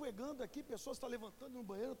estamos pregando aqui, pessoas estão levantando no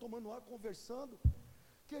banheiro, tomando água, conversando.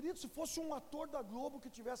 Querido, se fosse um ator da Globo que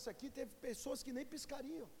estivesse aqui, teve pessoas que nem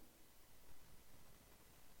piscariam.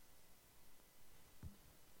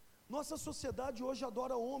 Nossa sociedade hoje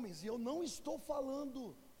adora homens, e eu não estou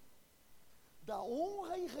falando da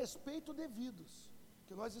honra e respeito devidos,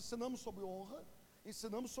 que nós ensinamos sobre honra,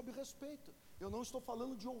 ensinamos sobre respeito. Eu não estou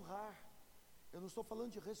falando de honrar, eu não estou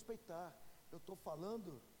falando de respeitar, eu estou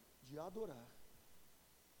falando de adorar.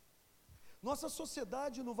 Nossa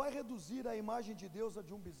sociedade não vai reduzir a imagem de Deus a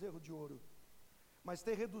de um bezerro de ouro, mas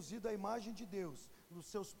tem reduzido a imagem de Deus nos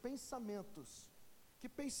seus pensamentos. Que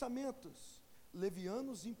pensamentos?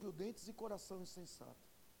 Levianos, imprudentes e coração insensato.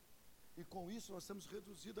 E com isso nós temos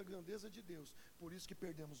reduzido a grandeza de Deus, por isso que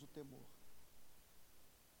perdemos o temor.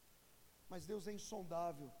 Mas Deus é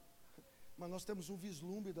insondável, mas nós temos um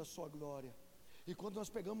vislumbre da sua glória. E quando nós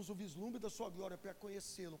pegamos o vislumbre da sua glória para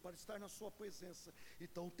conhecê-lo, para estar na sua presença,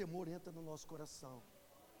 então o temor entra no nosso coração.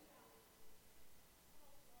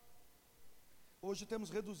 Hoje temos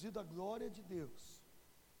reduzido a glória de Deus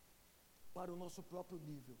para o nosso próprio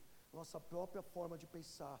nível, nossa própria forma de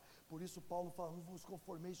pensar. Por isso Paulo fala: não vos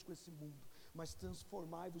conformeis com esse mundo, mas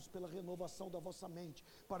transformai-vos pela renovação da vossa mente,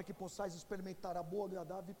 para que possais experimentar a boa,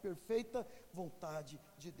 agradável e perfeita vontade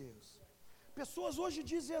de Deus. Pessoas hoje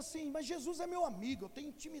dizem assim: mas Jesus é meu amigo, eu tenho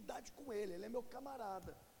intimidade com Ele, Ele é meu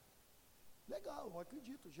camarada. Legal, eu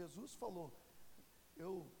acredito. Jesus falou: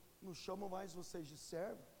 eu não chamo mais vocês de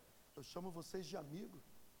servo, eu chamo vocês de amigo.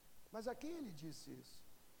 Mas a quem Ele disse isso?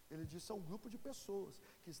 Ele disse a um grupo de pessoas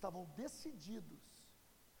que estavam decididos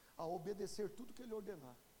a obedecer tudo que Ele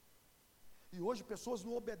ordenar. E hoje pessoas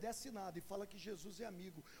não obedecem nada e falam que Jesus é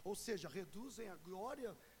amigo, ou seja, reduzem a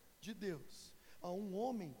glória de Deus a um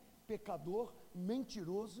homem pecador,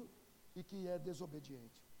 mentiroso e que é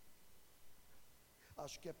desobediente.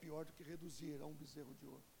 Acho que é pior do que reduzir a um bezerro de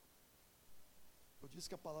ouro. Eu disse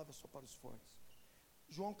que a palavra é só para os fortes.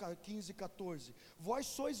 João 15, 14. Vós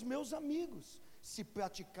sois meus amigos, se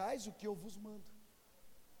praticais o que eu vos mando.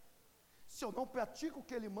 Se eu não pratico o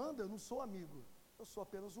que Ele manda, eu não sou amigo. Eu sou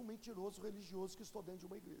apenas um mentiroso religioso que estou dentro de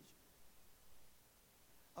uma igreja.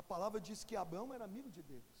 A palavra diz que Abraão era amigo de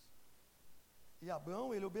Deus. E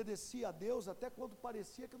Abraão, ele obedecia a Deus até quando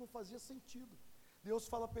parecia que não fazia sentido. Deus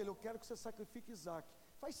fala para ele: eu quero que você sacrifique Isaac.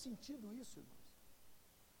 Faz sentido isso, irmãos?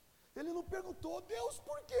 Ele não perguntou: Deus,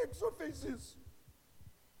 por que o Senhor fez isso?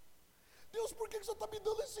 Deus, por que o Senhor está me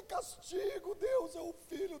dando esse castigo? Deus é o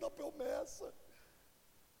filho da promessa.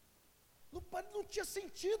 Não tinha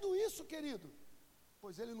sentido isso, querido.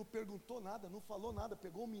 Pois ele não perguntou nada, não falou nada,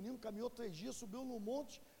 pegou o menino, caminhou 3 dias, subiu no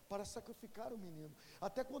monte para sacrificar o menino.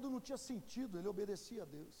 Até quando não tinha sentido, ele obedecia a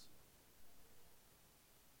Deus.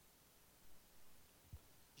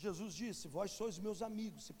 Jesus disse: vós sois meus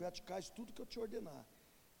amigos, se praticais tudo que eu te ordenar.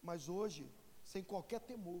 Mas hoje, sem qualquer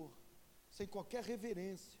temor, sem qualquer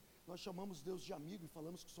reverência, nós chamamos Deus de amigo e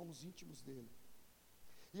falamos que somos íntimos dele.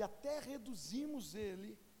 E até reduzimos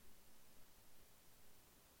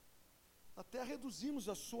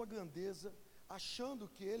a sua grandeza, achando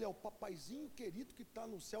que Ele é o papaizinho querido que está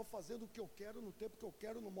no céu, fazendo o que eu quero, no tempo que eu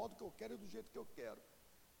quero, no modo que eu quero e do jeito que eu quero.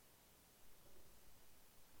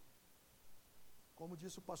 Como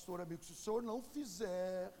disse o pastor amigo, se o senhor não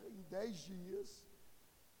fizer em 10 dias,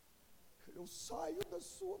 eu saio da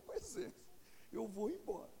sua presença, eu vou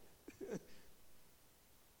embora.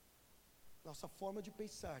 Nossa forma de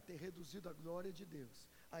pensar tem reduzido a glória de Deus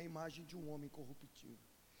à imagem de um homem corruptível.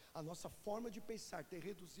 A nossa forma de pensar tem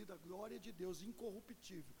reduzido a glória de Deus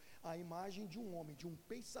incorruptível à imagem de um homem, de um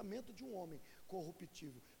pensamento de um homem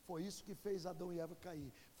corruptível. Foi isso que fez Adão e Eva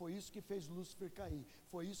cair, foi isso que fez Lúcifer cair,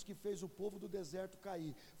 foi isso que fez o povo do deserto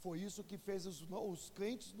cair, foi isso que fez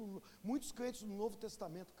muitos crentes do Novo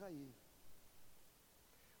Testamento cair.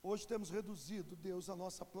 Hoje temos reduzido Deus à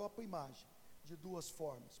nossa própria imagem de 2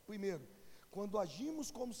 formas. Primeiro, quando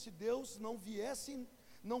agimos como se Deus não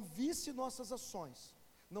visse nossas ações,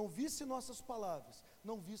 não visse nossas palavras,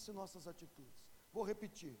 não visse nossas atitudes. Vou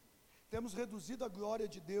repetir: temos reduzido a glória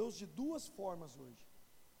de Deus de 2 formas hoje.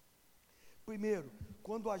 Primeiro,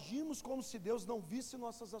 quando agimos como se Deus não visse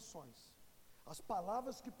nossas ações, as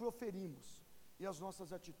palavras que proferimos e as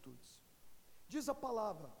nossas atitudes. Diz a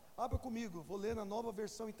palavra, abra comigo, vou ler na Nova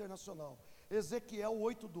Versão Internacional, Ezequiel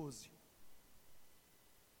 8:12.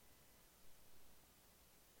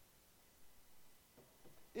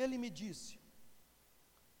 Ele me disse: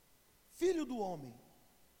 filho do homem,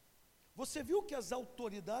 você viu o que as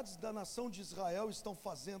autoridades da nação de Israel estão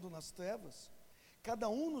fazendo nas trevas? Cada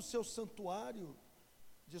um no seu santuário,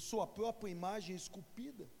 de sua própria imagem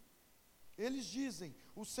esculpida. Eles dizem: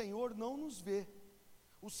 o Senhor não nos vê,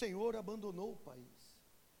 o Senhor abandonou o país.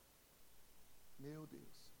 Meu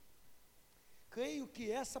Deus. Creio que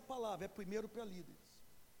essa palavra é primeiro para líderes,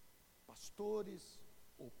 pastores,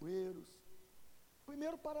 obreiros,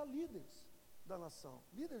 primeiro para líderes da nação,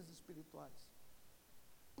 líderes espirituais.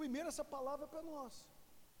 Primeiro essa palavra é para nós,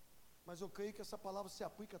 mas eu creio que essa palavra se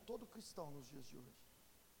aplica a todo cristão nos dias de hoje.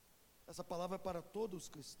 Essa palavra é para todos os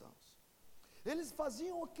cristãos. Eles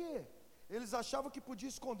faziam o quê? Eles achavam que podia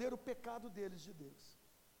esconder o pecado deles de Deus.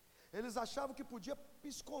 Eles achavam que podia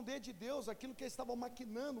esconder de Deus aquilo que eles estavam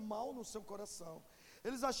maquinando mal no seu coração.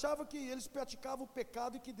 Eles achavam que eles praticavam o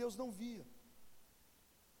pecado e que Deus não via.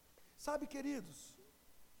 Sabe, queridos,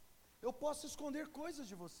 eu posso esconder coisas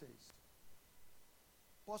de vocês,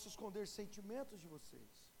 posso esconder sentimentos de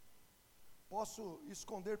vocês, posso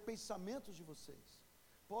esconder pensamentos de vocês,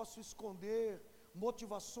 posso esconder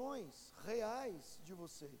motivações reais de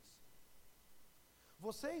vocês.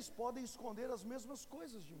 Vocês podem esconder as mesmas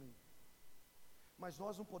coisas de mim, mas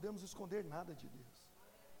nós não podemos esconder nada de Deus.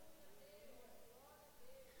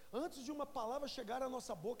 Antes de uma palavra chegar à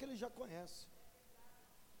nossa boca, Ele já conhece.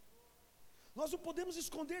 Nós não podemos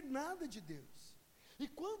esconder nada de Deus. E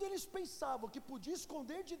quando eles pensavam que podia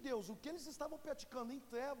esconder de Deus o que eles estavam praticando em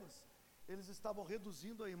trevas, eles estavam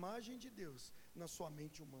reduzindo a imagem de Deus na sua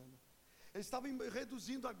mente humana. Eles estavam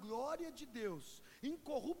reduzindo a glória de Deus,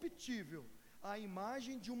 incorruptível, à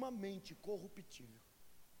imagem de uma mente corruptível.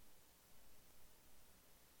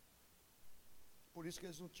 Por isso que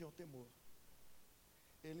eles não tinham temor.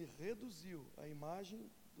 Ele reduziu a imagem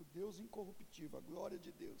do Deus incorruptível, a glória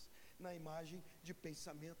de Deus, na imagem de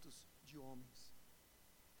pensamentos de homens.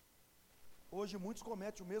 Hoje muitos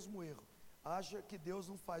cometem o mesmo erro. Acha que Deus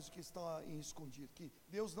não faz o que está em escondido, que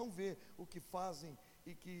Deus não vê o que fazem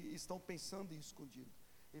e que estão pensando em escondido.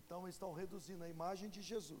 Então estão reduzindo a imagem de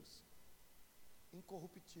Jesus,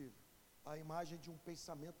 incorruptível, à imagem de um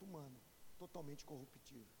pensamento humano, totalmente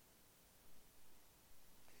corruptível.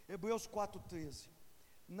 Hebreus 4,13.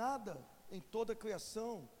 Nada em toda a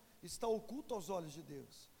criação está oculto aos olhos de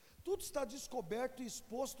Deus. Tudo está descoberto e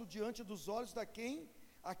exposto diante dos olhos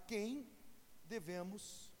a quem devemos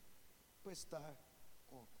prestar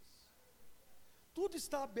contas. Tudo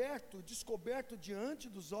está aberto, descoberto diante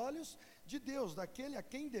dos olhos de Deus, daquele a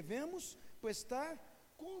quem devemos prestar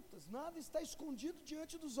contas. Nada está escondido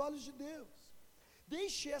diante dos olhos de Deus.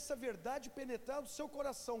 Deixe essa verdade penetrar no seu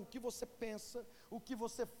coração, o que você pensa, o que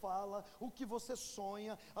você fala, o que você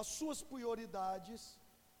sonha, as suas prioridades,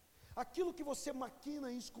 aquilo que você maquina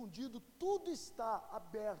em escondido, tudo está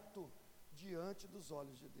aberto diante dos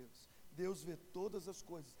olhos de Deus. Deus vê todas as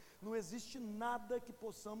coisas, não existe nada que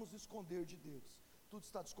possamos esconder de Deus, tudo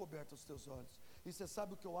está descoberto aos teus olhos. E você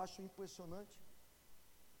sabe o que eu acho impressionante?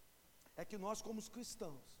 É que nós como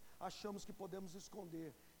cristãos, achamos que podemos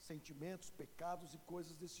esconder sentimentos, pecados e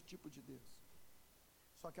coisas desse tipo de Deus.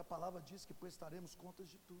 Só que a palavra diz que prestaremos contas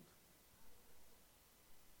de tudo.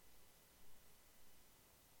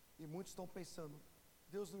 E muitos estão pensando,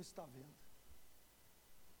 Deus não está vendo.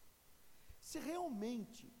 Se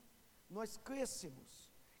realmente nós crêssemos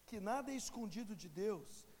que nada é escondido de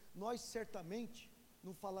Deus, nós certamente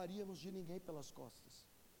não falaríamos de ninguém pelas costas.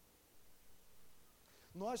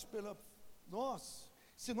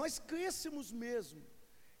 Se nós crêssemos mesmo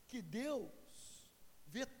que Deus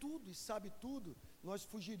vê tudo e sabe tudo, nós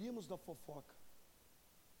fugiríamos da fofoca.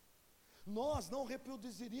 Nós não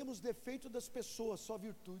reproduziríamos defeito das pessoas, só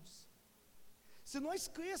virtudes. Se nós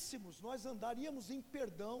crêssemos, nós andaríamos em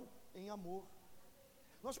perdão, em amor.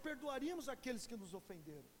 Nós perdoaríamos aqueles que nos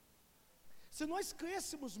ofenderam. Se nós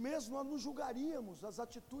crêssemos mesmo, nós não julgaríamos as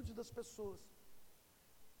atitudes das pessoas,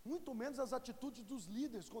 muito menos as atitudes dos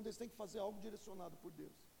líderes, quando eles têm que fazer algo direcionado por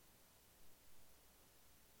Deus.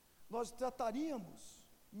 Nós trataríamos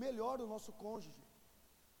melhor o nosso cônjuge,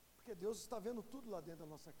 porque Deus está vendo tudo lá dentro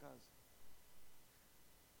da nossa casa.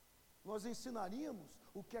 Nós ensinaríamos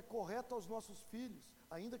o que é correto aos nossos filhos,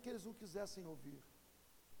 ainda que eles não quisessem ouvir.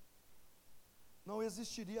 Não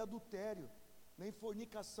existiria adultério, nem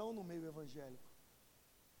fornicação no meio evangélico.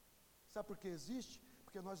 Sabe por que existe?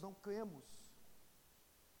 Porque nós não cremos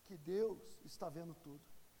que Deus está vendo tudo,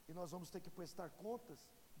 e nós vamos ter que prestar contas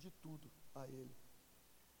de tudo a Ele.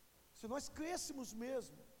 Se nós crêssemos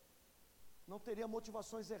mesmo, não teria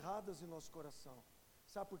motivações erradas em nosso coração.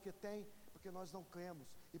 Sabe por que tem? Porque nós não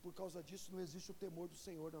cremos, e por causa disso não existe o temor do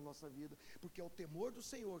Senhor na nossa vida, porque é o temor do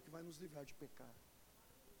Senhor que vai nos livrar de pecar.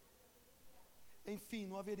 Enfim,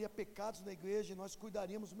 não haveria pecados na igreja e nós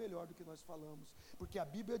cuidaríamos melhor do que nós falamos, porque a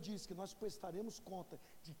Bíblia diz que nós prestaremos conta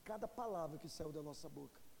de cada palavra que saiu da nossa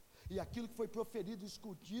boca, e aquilo que foi proferido e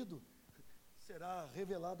escondido será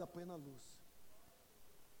revelado à plena luz.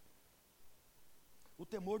 O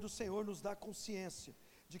temor do Senhor nos dá consciência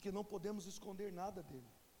de que não podemos esconder nada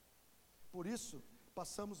dele. Por isso,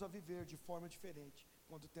 passamos a viver de forma diferente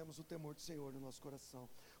quando temos o temor do Senhor no nosso coração.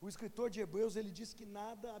 O escritor de Hebreus, ele diz que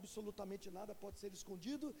nada, absolutamente nada, pode ser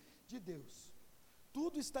escondido de Deus.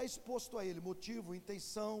 Tudo está exposto a Ele, motivo,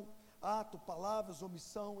 intenção, ato, palavras,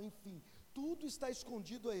 omissão, enfim. Tudo está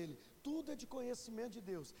escondido a Ele, tudo é de conhecimento de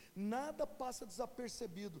Deus. Nada passa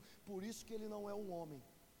desapercebido, por isso que Ele não é um homem.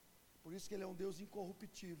 Por isso que Ele é um Deus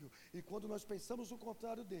incorruptível. E quando nós pensamos o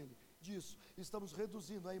contrário disso, estamos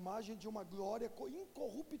reduzindo a imagem de uma glória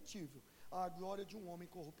incorruptível à glória de um homem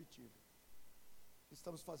corruptível.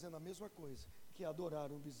 Estamos fazendo a mesma coisa, que é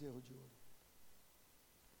adorar um bezerro de ouro.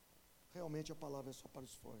 Realmente a palavra é só para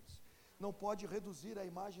os fortes. Não pode reduzir a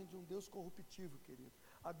imagem de um Deus corruptível, querido.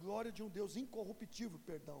 A glória de um Deus incorruptível,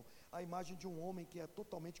 a imagem de um homem que é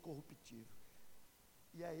totalmente corruptível.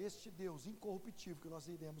 E é este Deus incorruptível que nós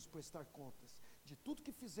iremos prestar contas de tudo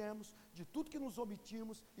que fizemos, de tudo que nos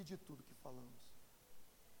omitimos e de tudo que falamos.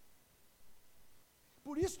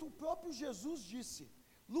 Por isso o próprio Jesus disse,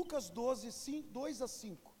 Lucas 12, 2 a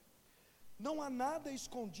 5, Não há nada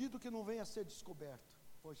escondido que não venha a ser descoberto.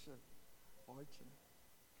 Poxa, forte, né?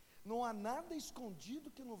 Não há nada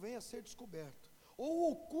escondido que não venha a ser descoberto,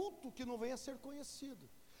 ou oculto que não venha a ser conhecido.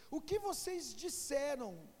 O que vocês disseram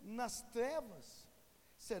nas trevas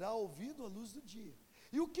será ouvido à luz do dia,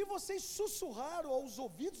 e o que vocês sussurraram aos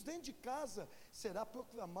ouvidos dentro de casa será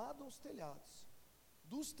proclamado aos telhados,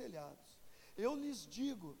 dos telhados. Eu lhes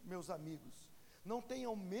digo, meus amigos, não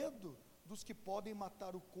tenham medo dos que podem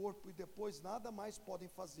matar o corpo e depois nada mais podem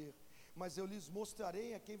fazer, mas eu lhes mostrarei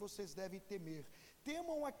a quem vocês devem temer.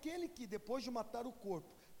 Temam aquele que, depois de matar o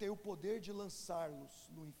corpo, tem o poder de lançá-los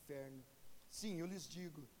no inferno. Sim, eu lhes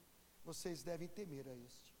digo, vocês devem temer a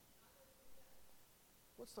este.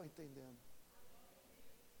 Quantos estão entendendo?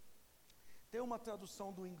 Tem uma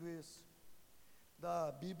tradução do inglês,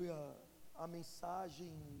 da Bíblia, a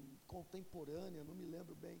mensagem contemporânea, não me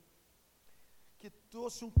lembro bem, que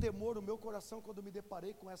trouxe um temor no meu coração quando me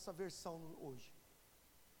deparei com essa versão hoje.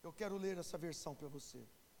 Eu quero ler essa versão para você.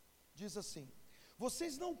 Diz assim: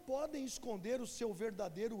 vocês não podem esconder o seu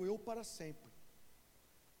verdadeiro eu para sempre.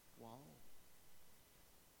 Uau!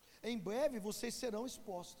 Em breve vocês serão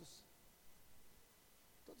expostos.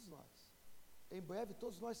 Todos nós. Em breve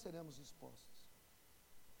todos nós seremos expostos.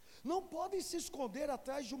 Não podem se esconder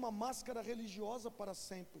atrás de uma máscara religiosa para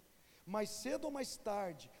sempre. Mais cedo ou mais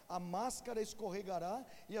tarde, a máscara escorregará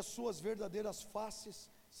e as suas verdadeiras faces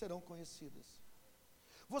serão conhecidas.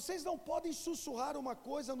 Vocês não podem sussurrar uma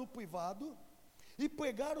coisa no privado e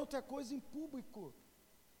pregar outra coisa em público.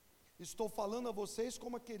 Estou falando a vocês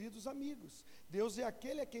como a queridos amigos. Deus é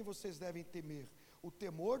aquele a quem vocês devem temer. O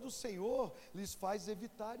temor do Senhor lhes faz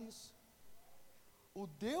evitar isso. O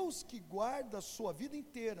Deus que guarda a sua vida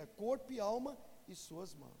inteira, corpo e alma, em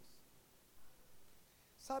suas mãos.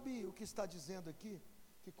 Sabe o que está dizendo aqui?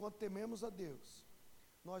 Que quando tememos a Deus,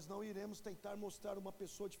 nós não iremos tentar mostrar uma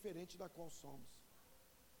pessoa diferente da qual somos.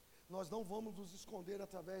 Nós não vamos nos esconder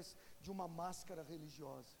através de uma máscara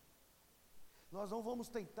religiosa. Nós não vamos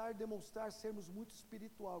tentar demonstrar sermos muito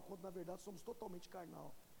espiritual, quando na verdade somos totalmente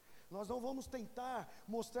carnal. Nós não vamos tentar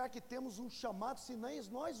mostrar que temos um chamado, se nem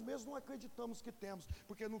nós mesmos não acreditamos que temos,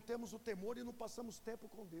 porque não temos o temor e não passamos tempo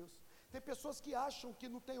com Deus. Tem pessoas que acham que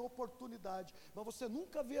não tem oportunidade, mas você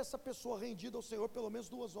nunca vê essa pessoa rendida ao Senhor pelo menos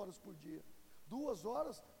 2 horas por dia. 2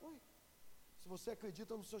 horas? Se você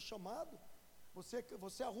acredita no seu chamado,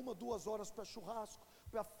 você arruma 2 horas para churrasco,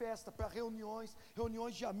 para festa, para reuniões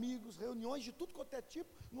de amigos, reuniões de tudo quanto é tipo,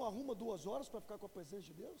 não arruma 2 horas para ficar com a presença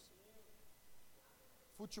de Deus?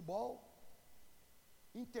 Futebol,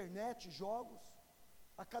 internet, jogos,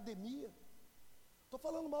 academia. Estou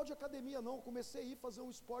falando mal de academia não, comecei a ir fazer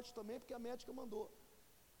um esporte também, porque a médica mandou.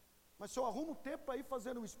 Mas se eu arrumo tempo para ir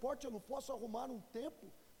fazer um esporte, eu não posso arrumar um tempo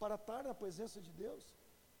para estar na presença de Deus?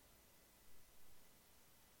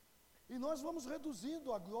 E nós vamos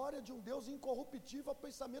reduzindo a glória de um Deus incorruptível ao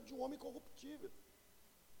pensamento de um homem corruptível.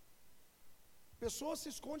 Pessoas se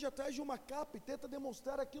escondem atrás de uma capa e tentam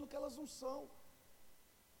demonstrar aquilo que elas não são.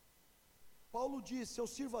 Paulo disse: eu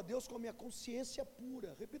sirvo a Deus com a minha consciência pura.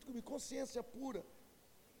 Repita comigo, consciência pura.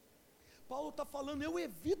 Paulo está falando, eu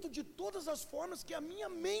evito de todas as formas que a minha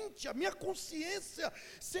mente, a minha consciência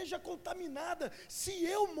seja contaminada. Se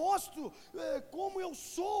eu mostro como eu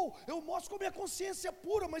sou, eu mostro com a minha consciência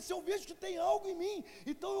pura, mas se eu vejo que tem algo em mim,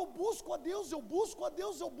 então eu busco a Deus, eu busco a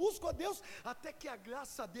Deus, eu busco a Deus, até que a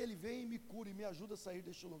graça dele venha e me cure e me ajude a sair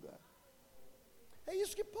deste lugar. É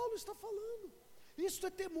isso que Paulo está falando. Isso é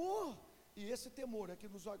temor. E esse temor é que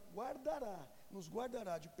nos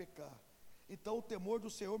guardará de pecar. Então o temor do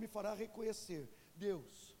Senhor me fará reconhecer: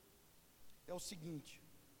 Deus, é o seguinte,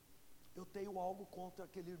 eu tenho algo contra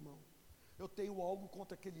aquele irmão, eu tenho algo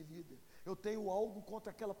contra aquele líder, eu tenho algo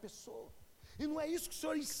contra aquela pessoa, e não é isso que o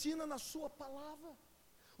Senhor ensina na sua palavra.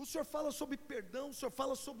 O Senhor fala sobre perdão, o Senhor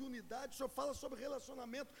fala sobre unidade, o Senhor fala sobre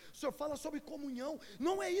relacionamento, o Senhor fala sobre comunhão.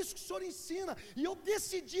 Não é isso que o Senhor ensina. E eu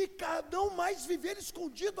decidi não mais viver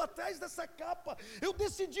escondido atrás dessa capa. Eu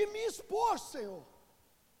decidi me expor, Senhor,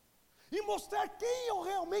 e mostrar quem eu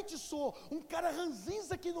realmente sou. Um cara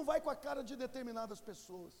ranzinza que não vai com a cara de determinadas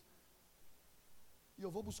pessoas. E eu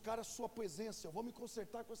vou buscar a sua presença, eu vou me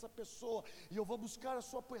consertar com essa pessoa, e eu vou buscar a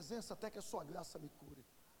sua presença até que a sua graça me cure.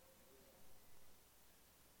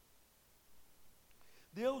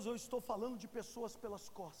 Deus, eu estou falando de pessoas pelas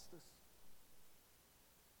costas.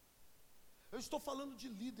 Eu estou falando de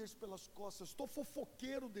líderes pelas costas. Estou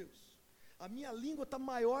fofoqueiro, Deus. A minha língua está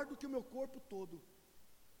maior do que o meu corpo todo.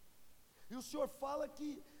 E o Senhor fala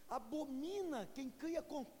que abomina quem cria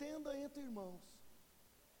contenda entre irmãos.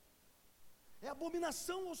 é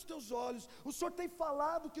abominação aos teus olhos. O Senhor tem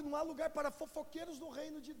falado que não há lugar para fofoqueiros no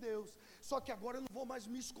reino de Deus. Só que agora eu não vou mais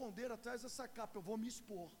me esconder atrás dessa capa, eu vou me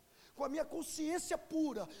expor. Com a minha consciência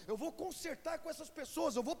pura, eu vou consertar com essas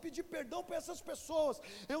pessoas, eu vou pedir perdão para essas pessoas.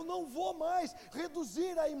 Eu não vou mais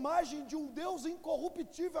reduzir a imagem de um Deus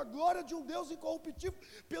incorruptível, a glória de um Deus incorruptível,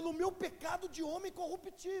 pelo meu pecado de homem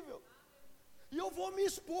corruptível. E eu vou me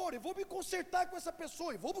expor, e vou me consertar com essa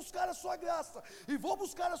pessoa, e vou buscar a sua graça, e vou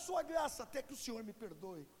buscar a sua graça, até que o Senhor me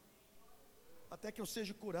perdoe, até que eu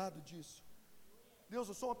seja curado disso. Deus,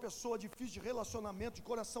 eu sou uma pessoa difícil de relacionamento, de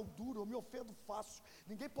coração duro, eu me ofendo fácil,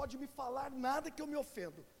 ninguém pode me falar nada que eu me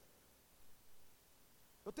ofendo.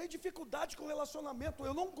 Eu tenho dificuldade com relacionamento,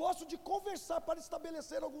 eu não gosto de conversar para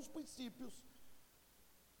estabelecer alguns princípios,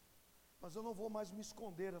 mas eu não vou mais me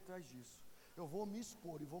esconder atrás disso. Eu vou me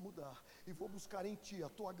expor e vou mudar, e vou buscar em Ti a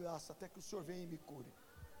Tua graça, até que o Senhor venha e me cure.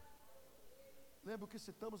 Lembra o que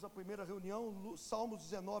citamos na primeira reunião, Salmos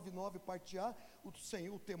 19:9, parte A,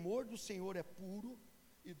 o temor do Senhor é puro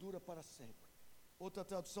e dura para sempre. Outra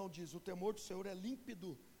tradução diz, o temor do Senhor é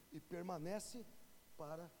límpido e permanece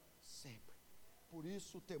para sempre. Por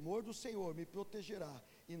isso o temor do Senhor me protegerá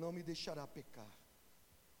e não me deixará pecar.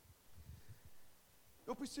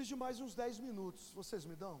 Eu preciso de mais uns 10 minutos, vocês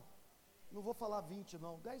me dão? Não vou falar 20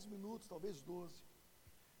 não, 10 minutos, talvez 12,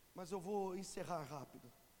 mas eu vou encerrar rápido.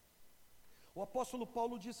 O apóstolo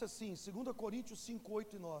Paulo disse assim, 2 Coríntios 5,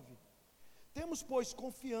 8 e 9, temos pois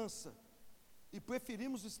confiança, e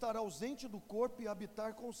preferimos estar ausente do corpo e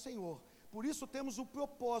habitar com o Senhor, por isso temos o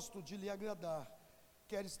propósito de lhe agradar,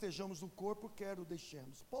 quer estejamos no corpo, quer o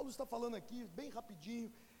deixemos. Paulo está falando aqui, bem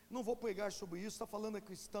rapidinho, não vou pregar sobre isso, está falando a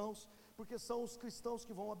cristãos, porque são os cristãos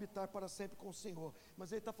que vão habitar para sempre com o Senhor,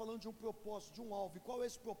 mas ele está falando de um propósito, de um alvo. E qual é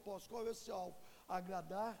esse propósito, qual é esse alvo?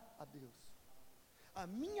 Agradar a Deus. A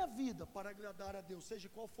minha vida para agradar a Deus, seja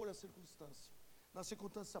qual for a circunstância, na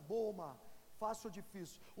circunstância boa ou má, fácil ou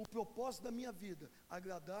difícil, o propósito da minha vida,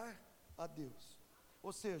 agradar a Deus.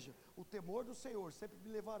 Ou seja, o temor do Senhor sempre me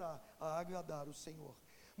levará a agradar o Senhor.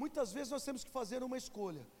 Muitas vezes nós temos que fazer uma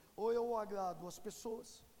escolha, ou eu agrado as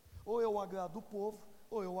pessoas, ou eu agrado o povo,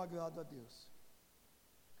 ou eu agrado a Deus.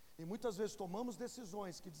 E muitas vezes tomamos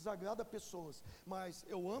decisões que desagradam pessoas, mas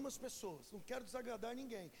eu amo as pessoas, não quero desagradar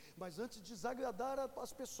ninguém, mas antes de desagradar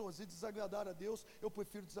as pessoas e desagradar a Deus, eu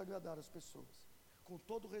prefiro desagradar as pessoas, com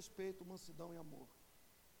todo respeito, mansidão e amor.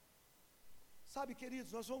 Sabe,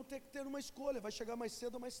 queridos, nós vamos ter que ter uma escolha, vai chegar mais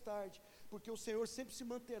cedo ou mais tarde, porque o Senhor sempre se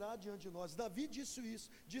manterá diante de nós. Davi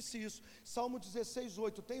disse isso, Salmo 16,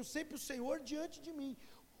 8, tenho sempre o Senhor diante de mim.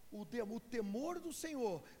 O temor do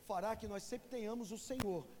Senhor fará que nós sempre tenhamos o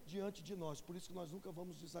Senhor diante de nós, por isso que nós nunca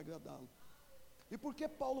vamos desagradá-lo. E por que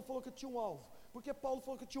Paulo falou que tinha um alvo? Porque Paulo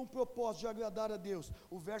falou que tinha um propósito de agradar a Deus.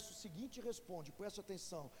 O verso seguinte responde, preste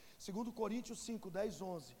atenção, 2 Coríntios 5, 10,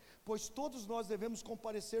 11, pois todos nós devemos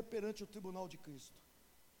comparecer perante o tribunal de Cristo.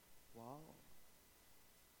 Uau!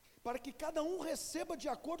 Para que cada um receba de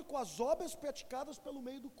acordo com as obras praticadas pelo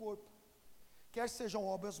meio do corpo, quer sejam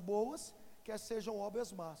obras boas, quer sejam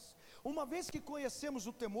obras más. Uma vez que conhecemos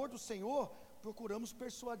o temor do Senhor, procuramos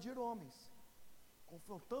persuadir homens,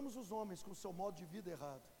 confrontamos os homens com o seu modo de vida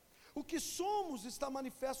errado. O que somos está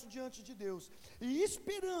manifesto diante de Deus, e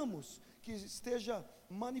esperamos que esteja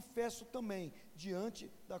manifesto também diante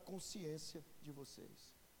da consciência de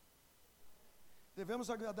vocês. Devemos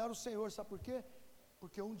agradar o Senhor, sabe por quê?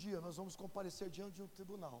 Porque um dia nós vamos comparecer diante de um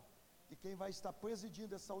tribunal, e quem vai estar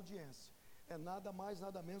presidindo essa audiência é nada mais,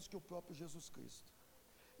 nada menos que o próprio Jesus Cristo.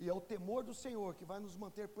 E é o temor do Senhor que vai nos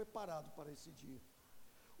manter preparados para esse dia.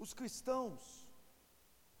 Os cristãos,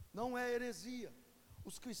 não é heresia,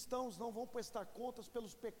 os cristãos não vão prestar contas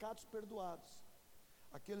pelos pecados perdoados.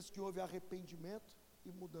 Aqueles que houve arrependimento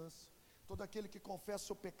e mudança. Todo aquele que confessa o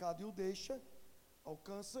seu pecado e o deixa,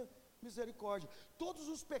 alcança misericórdia. Todos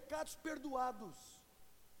os pecados perdoados,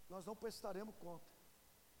 nós não prestaremos conta.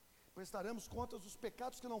 Prestaremos contas dos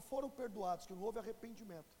pecados que não foram perdoados, que não houve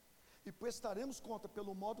arrependimento. E prestaremos conta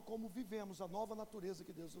pelo modo como vivemos a nova natureza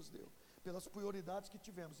que Deus nos deu, pelas prioridades que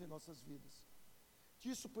tivemos em nossas vidas.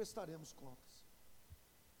 Disso prestaremos contas.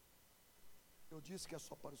 Eu disse que é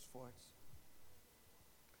só para os fortes.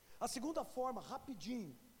 A segunda forma,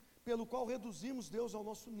 rapidinho, pelo qual reduzimos Deus ao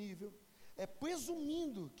nosso nível, é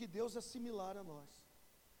presumindo que Deus é similar a nós.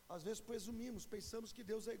 Às vezes presumimos, pensamos que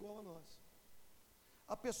Deus é igual a nós.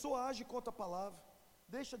 A pessoa age contra a palavra,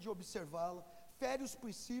 deixa de observá-la, fere os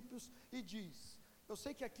princípios e diz, eu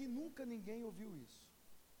sei que aqui nunca ninguém ouviu isso.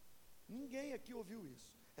 Ninguém aqui ouviu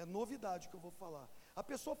isso. É novidade que eu vou falar. A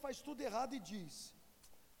pessoa faz tudo errado e diz,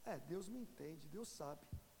 Deus me entende, Deus sabe.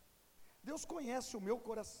 Deus conhece o meu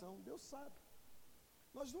coração, Deus sabe.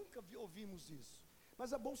 Nós nunca ouvimos isso,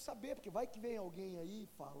 mas é bom saber, porque vai que vem alguém aí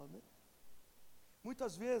e fala, né?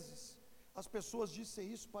 Muitas vezes, as pessoas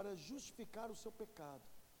dizem isso para justificar o seu pecado,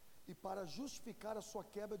 e para justificar a sua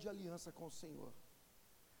quebra de aliança com o Senhor.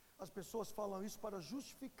 As pessoas falam isso para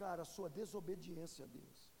justificar a sua desobediência a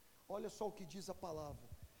Deus. Olha só o que diz a palavra,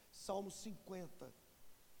 Salmo 50,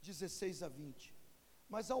 16 a 20.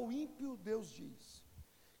 Mas ao ímpio Deus diz: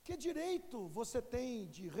 que direito você tem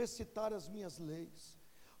de recitar as minhas leis,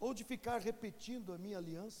 ou de ficar repetindo a minha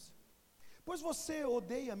aliança? Pois você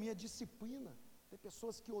odeia a minha disciplina. Tem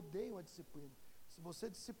pessoas que odeiam a disciplina. Se você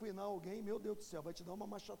disciplinar alguém, meu Deus do céu, vai te dar uma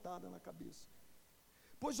machatada na cabeça.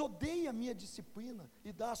 Pois odeia a minha disciplina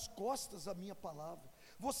e dá as costas à minha palavra.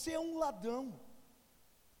 Você é um ladrão.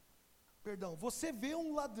 Você vê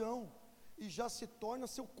um ladrão e já se torna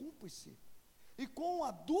seu cúmplice, e com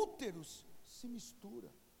adúlteros se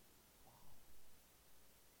mistura.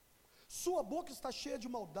 Sua boca está cheia de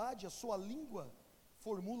maldade, a sua língua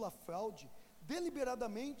formula fraude.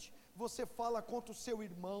 Deliberadamente você fala contra o seu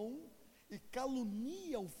irmão e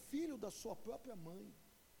calunia o filho da sua própria mãe.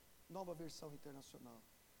 Nova versão internacional.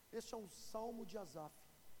 Este é um salmo de Asaf,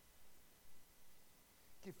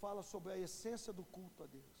 que fala sobre a essência do culto a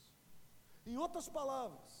Deus. Em outras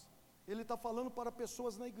palavras, ele está falando para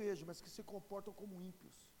pessoas na igreja, mas que se comportam como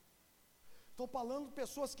ímpios. Estou falando de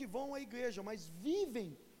pessoas que vão à igreja, mas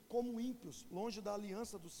vivem como ímpios, longe da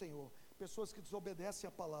aliança do Senhor. Pessoas que desobedecem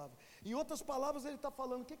a palavra. Em outras palavras, ele está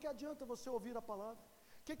falando: o que adianta você ouvir a palavra?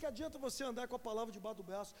 O que adianta você andar com a palavra debaixo do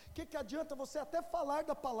braço? O que adianta você até falar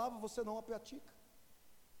da palavra, você não a pratica?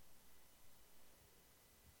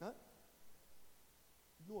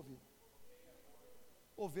 Não ouvi.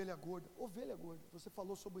 Ovelha gorda, você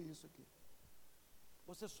falou sobre isso aqui.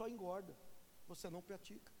 Você só engorda, você não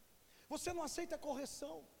pratica. Você não aceita a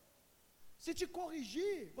correção. Se te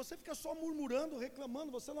corrigir, você fica só murmurando,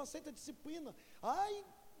 reclamando, você não aceita a disciplina. Ai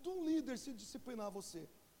de um líder se disciplinar você.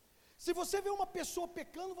 Se você vê uma pessoa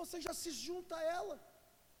pecando, você já se junta a ela.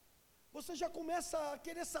 Você já começa a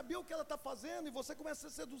querer saber o que ela está fazendo, e você começa a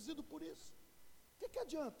ser seduzido por isso. O que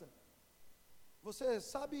adianta? Você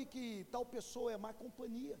sabe que tal pessoa é má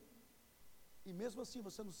companhia, e mesmo assim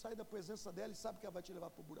você não sai da presença dela e sabe que ela vai te levar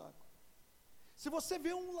para o buraco. Se você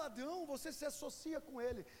vê um ladrão, você se associa com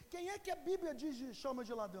ele. Quem é que a Bíblia chama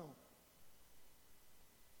de ladrão?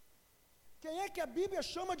 Quem é que a Bíblia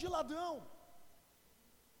chama de ladrão?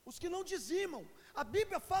 Os que não dizimam. A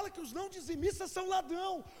Bíblia fala que os não dizimistas são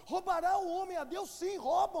ladrão. Roubará o homem a Deus? Sim,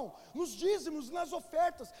 roubam nos dízimos, nas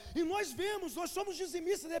ofertas. E nós somos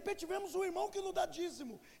dizimistas. De repente vemos um irmão que não dá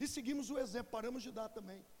dízimo e seguimos o exemplo, paramos de dar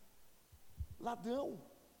também. Ladrão.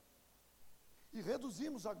 E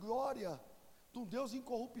reduzimos a glória de um Deus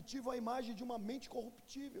incorruptível à imagem de uma mente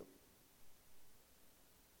corruptível.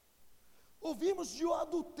 Ouvimos de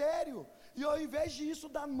adultério, e ao invés disso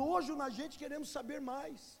dá nojo na gente, queremos saber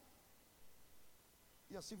mais.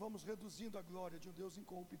 E assim vamos reduzindo a glória de um Deus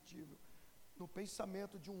incorruptível no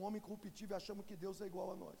pensamento de um homem corruptível, e achamos que Deus é igual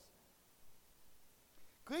a nós.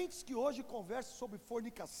 Crentes que hoje conversam sobre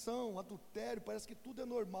fornicação, adultério, parece que tudo é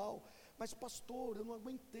normal. Mas pastor, eu não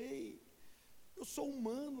aguentei. Eu sou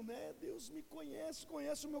humano, né? Deus me conhece,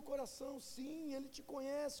 conhece o meu coração. Sim, Ele te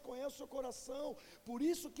conhece, conhece o seu coração. Por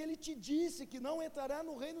isso que Ele te disse que não entrará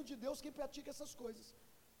no reino de Deus quem pratica essas coisas.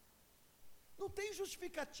 Não tem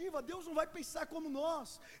justificativa. Deus não vai pensar como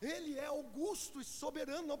nós. Ele é augusto e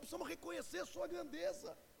soberano. Nós precisamos reconhecer a sua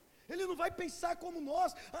grandeza. Ele não vai pensar como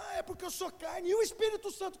nós. É porque eu sou carne. E o Espírito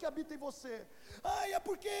Santo que habita em você? É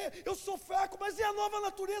porque eu sou fraco. Mas é a nova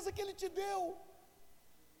natureza que Ele te deu.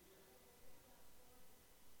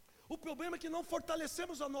 O problema é que não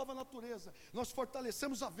fortalecemos a nova natureza, nós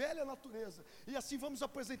fortalecemos a velha natureza, e assim vamos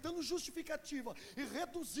apresentando justificativa, e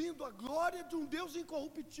reduzindo a glória de um Deus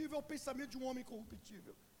incorruptível ao pensamento de um homem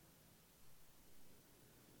corruptível.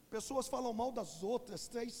 Pessoas falam mal das outras,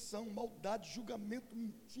 traição, maldade, julgamento,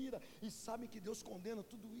 mentira, e sabem que Deus condena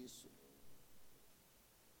tudo isso.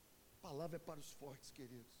 A palavra é para os fortes,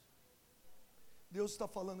 queridos. Deus está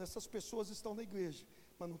falando, essas pessoas estão na igreja,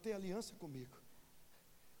 mas não tem aliança comigo.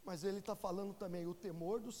 Mas Ele está falando também, o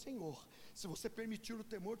temor do Senhor. Se você permitir o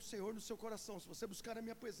temor do Senhor no seu coração, se você buscar a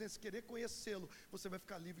minha presença, querer conhecê-lo, você vai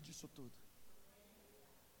ficar livre disso tudo.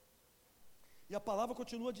 E a palavra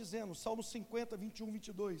continua dizendo, Salmo 50, 21,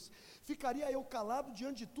 22, ficaria eu calado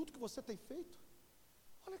diante de tudo que você tem feito?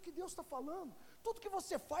 Olha o que Deus está falando, tudo que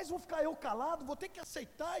você faz, vou ficar eu calado, vou ter que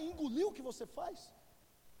aceitar e engolir o que você faz?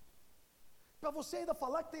 Para você ainda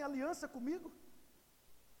falar que tem aliança comigo?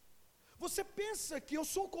 Você pensa que eu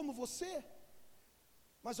sou como você?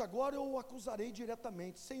 Mas agora eu o acusarei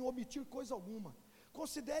diretamente, sem omitir coisa alguma.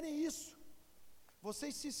 Considerem isso.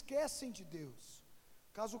 Vocês se esquecem de Deus.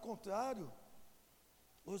 Caso contrário,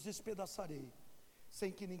 os despedaçarei,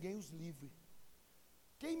 sem que ninguém os livre.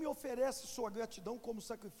 Quem me oferece sua gratidão como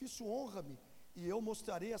sacrifício, honra-me, e eu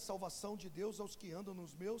mostrarei a salvação de Deus aos que andam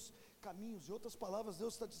nos meus caminhos. Em outras palavras,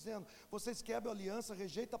 Deus está dizendo: vocês quebram a aliança,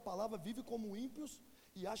 rejeitam a palavra, vivem como ímpios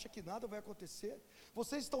e acham que nada vai acontecer.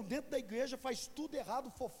 Vocês estão dentro da igreja, faz tudo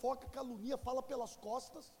errado, fofoca, calunia, fala pelas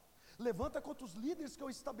costas, levanta contra os líderes que eu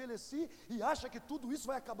estabeleci e acha que tudo isso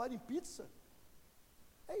vai acabar em pizza.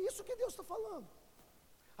 É isso que Deus está falando.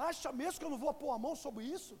 Acha mesmo que eu não vou pôr a mão sobre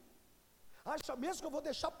isso? Acha mesmo que eu vou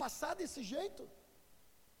deixar passar desse jeito?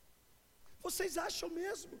 Vocês acham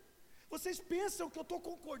mesmo? Vocês pensam que eu estou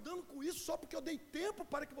concordando com isso só porque eu dei tempo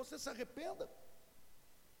para que você se arrependa?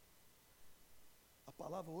 A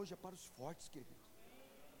palavra hoje é para os fortes, querido.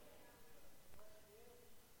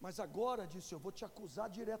 Mas agora, disse, eu vou te acusar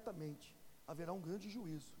diretamente. Haverá um grande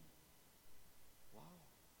juízo.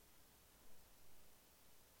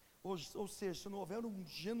 Ou seja, se não houver um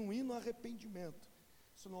genuíno arrependimento,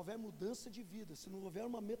 se não houver mudança de vida, se não houver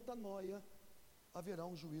uma metanoia, haverá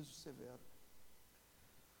um juízo severo.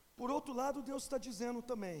 Por outro lado, Deus está dizendo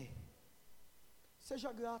também: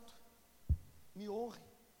 seja grato, me honre,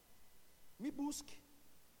 me busque,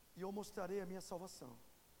 e eu mostrarei a minha salvação.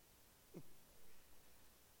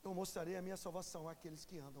 Eu mostrarei a minha salvação àqueles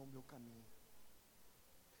que andam no meu caminho.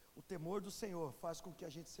 O temor do Senhor faz com que a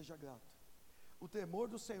gente seja grato. O temor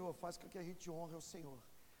do Senhor faz com que a gente honre ao Senhor.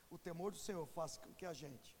 O temor do Senhor faz com que a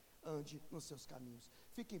gente ande nos seus caminhos.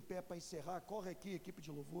 Fique em pé para encerrar. Corre aqui, equipe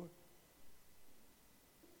de louvor.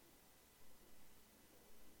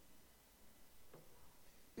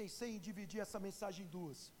 Pensei em dividir essa mensagem em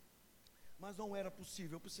duas, mas não era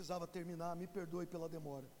possível, eu precisava terminar, me perdoe pela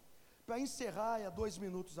demora. Para encerrar, é 2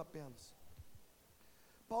 minutos apenas.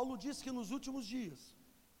 Paulo diz que nos últimos dias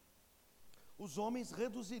os homens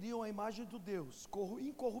reduziriam a imagem do Deus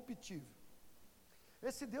incorruptível.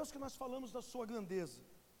 Esse Deus que nós falamos da sua grandeza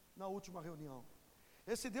na última reunião,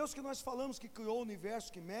 esse Deus que nós falamos que criou o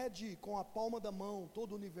universo, que mede com a palma da mão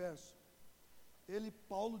todo o universo,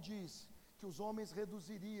 Paulo diz que os homens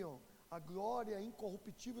reduziriam a glória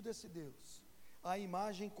incorruptível desse Deus à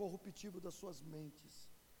imagem incorruptível das suas mentes,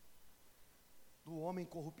 do homem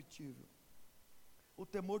corruptível. O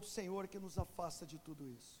temor do Senhor é que nos afasta de tudo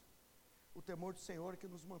isso. O temor do Senhor é que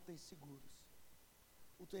nos mantém seguros.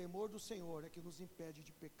 O temor do Senhor é que nos impede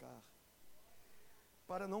de pecar,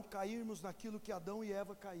 para não cairmos naquilo que Adão e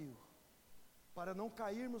Eva caiu, para não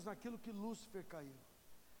cairmos naquilo que Lúcifer caiu,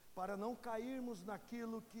 para não cairmos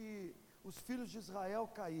naquilo que os filhos de Israel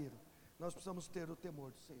caíram. Nós precisamos ter o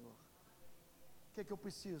temor do Senhor. O que é que eu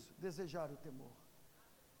preciso? Desejar o temor,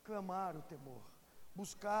 clamar o temor,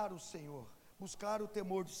 buscar o Senhor, buscar o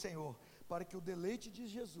temor do Senhor, para que o deleite de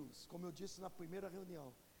Jesus, como eu disse na primeira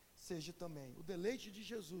reunião, seja também, o deleite de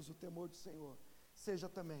Jesus, o temor do Senhor, seja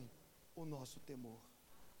também o nosso temor.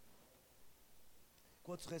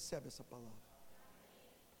 Quantos recebem essa palavra?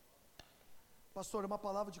 Pastor, é uma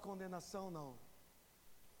palavra de condenação? Não.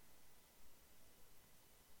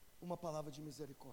 Uma palavra de misericórdia.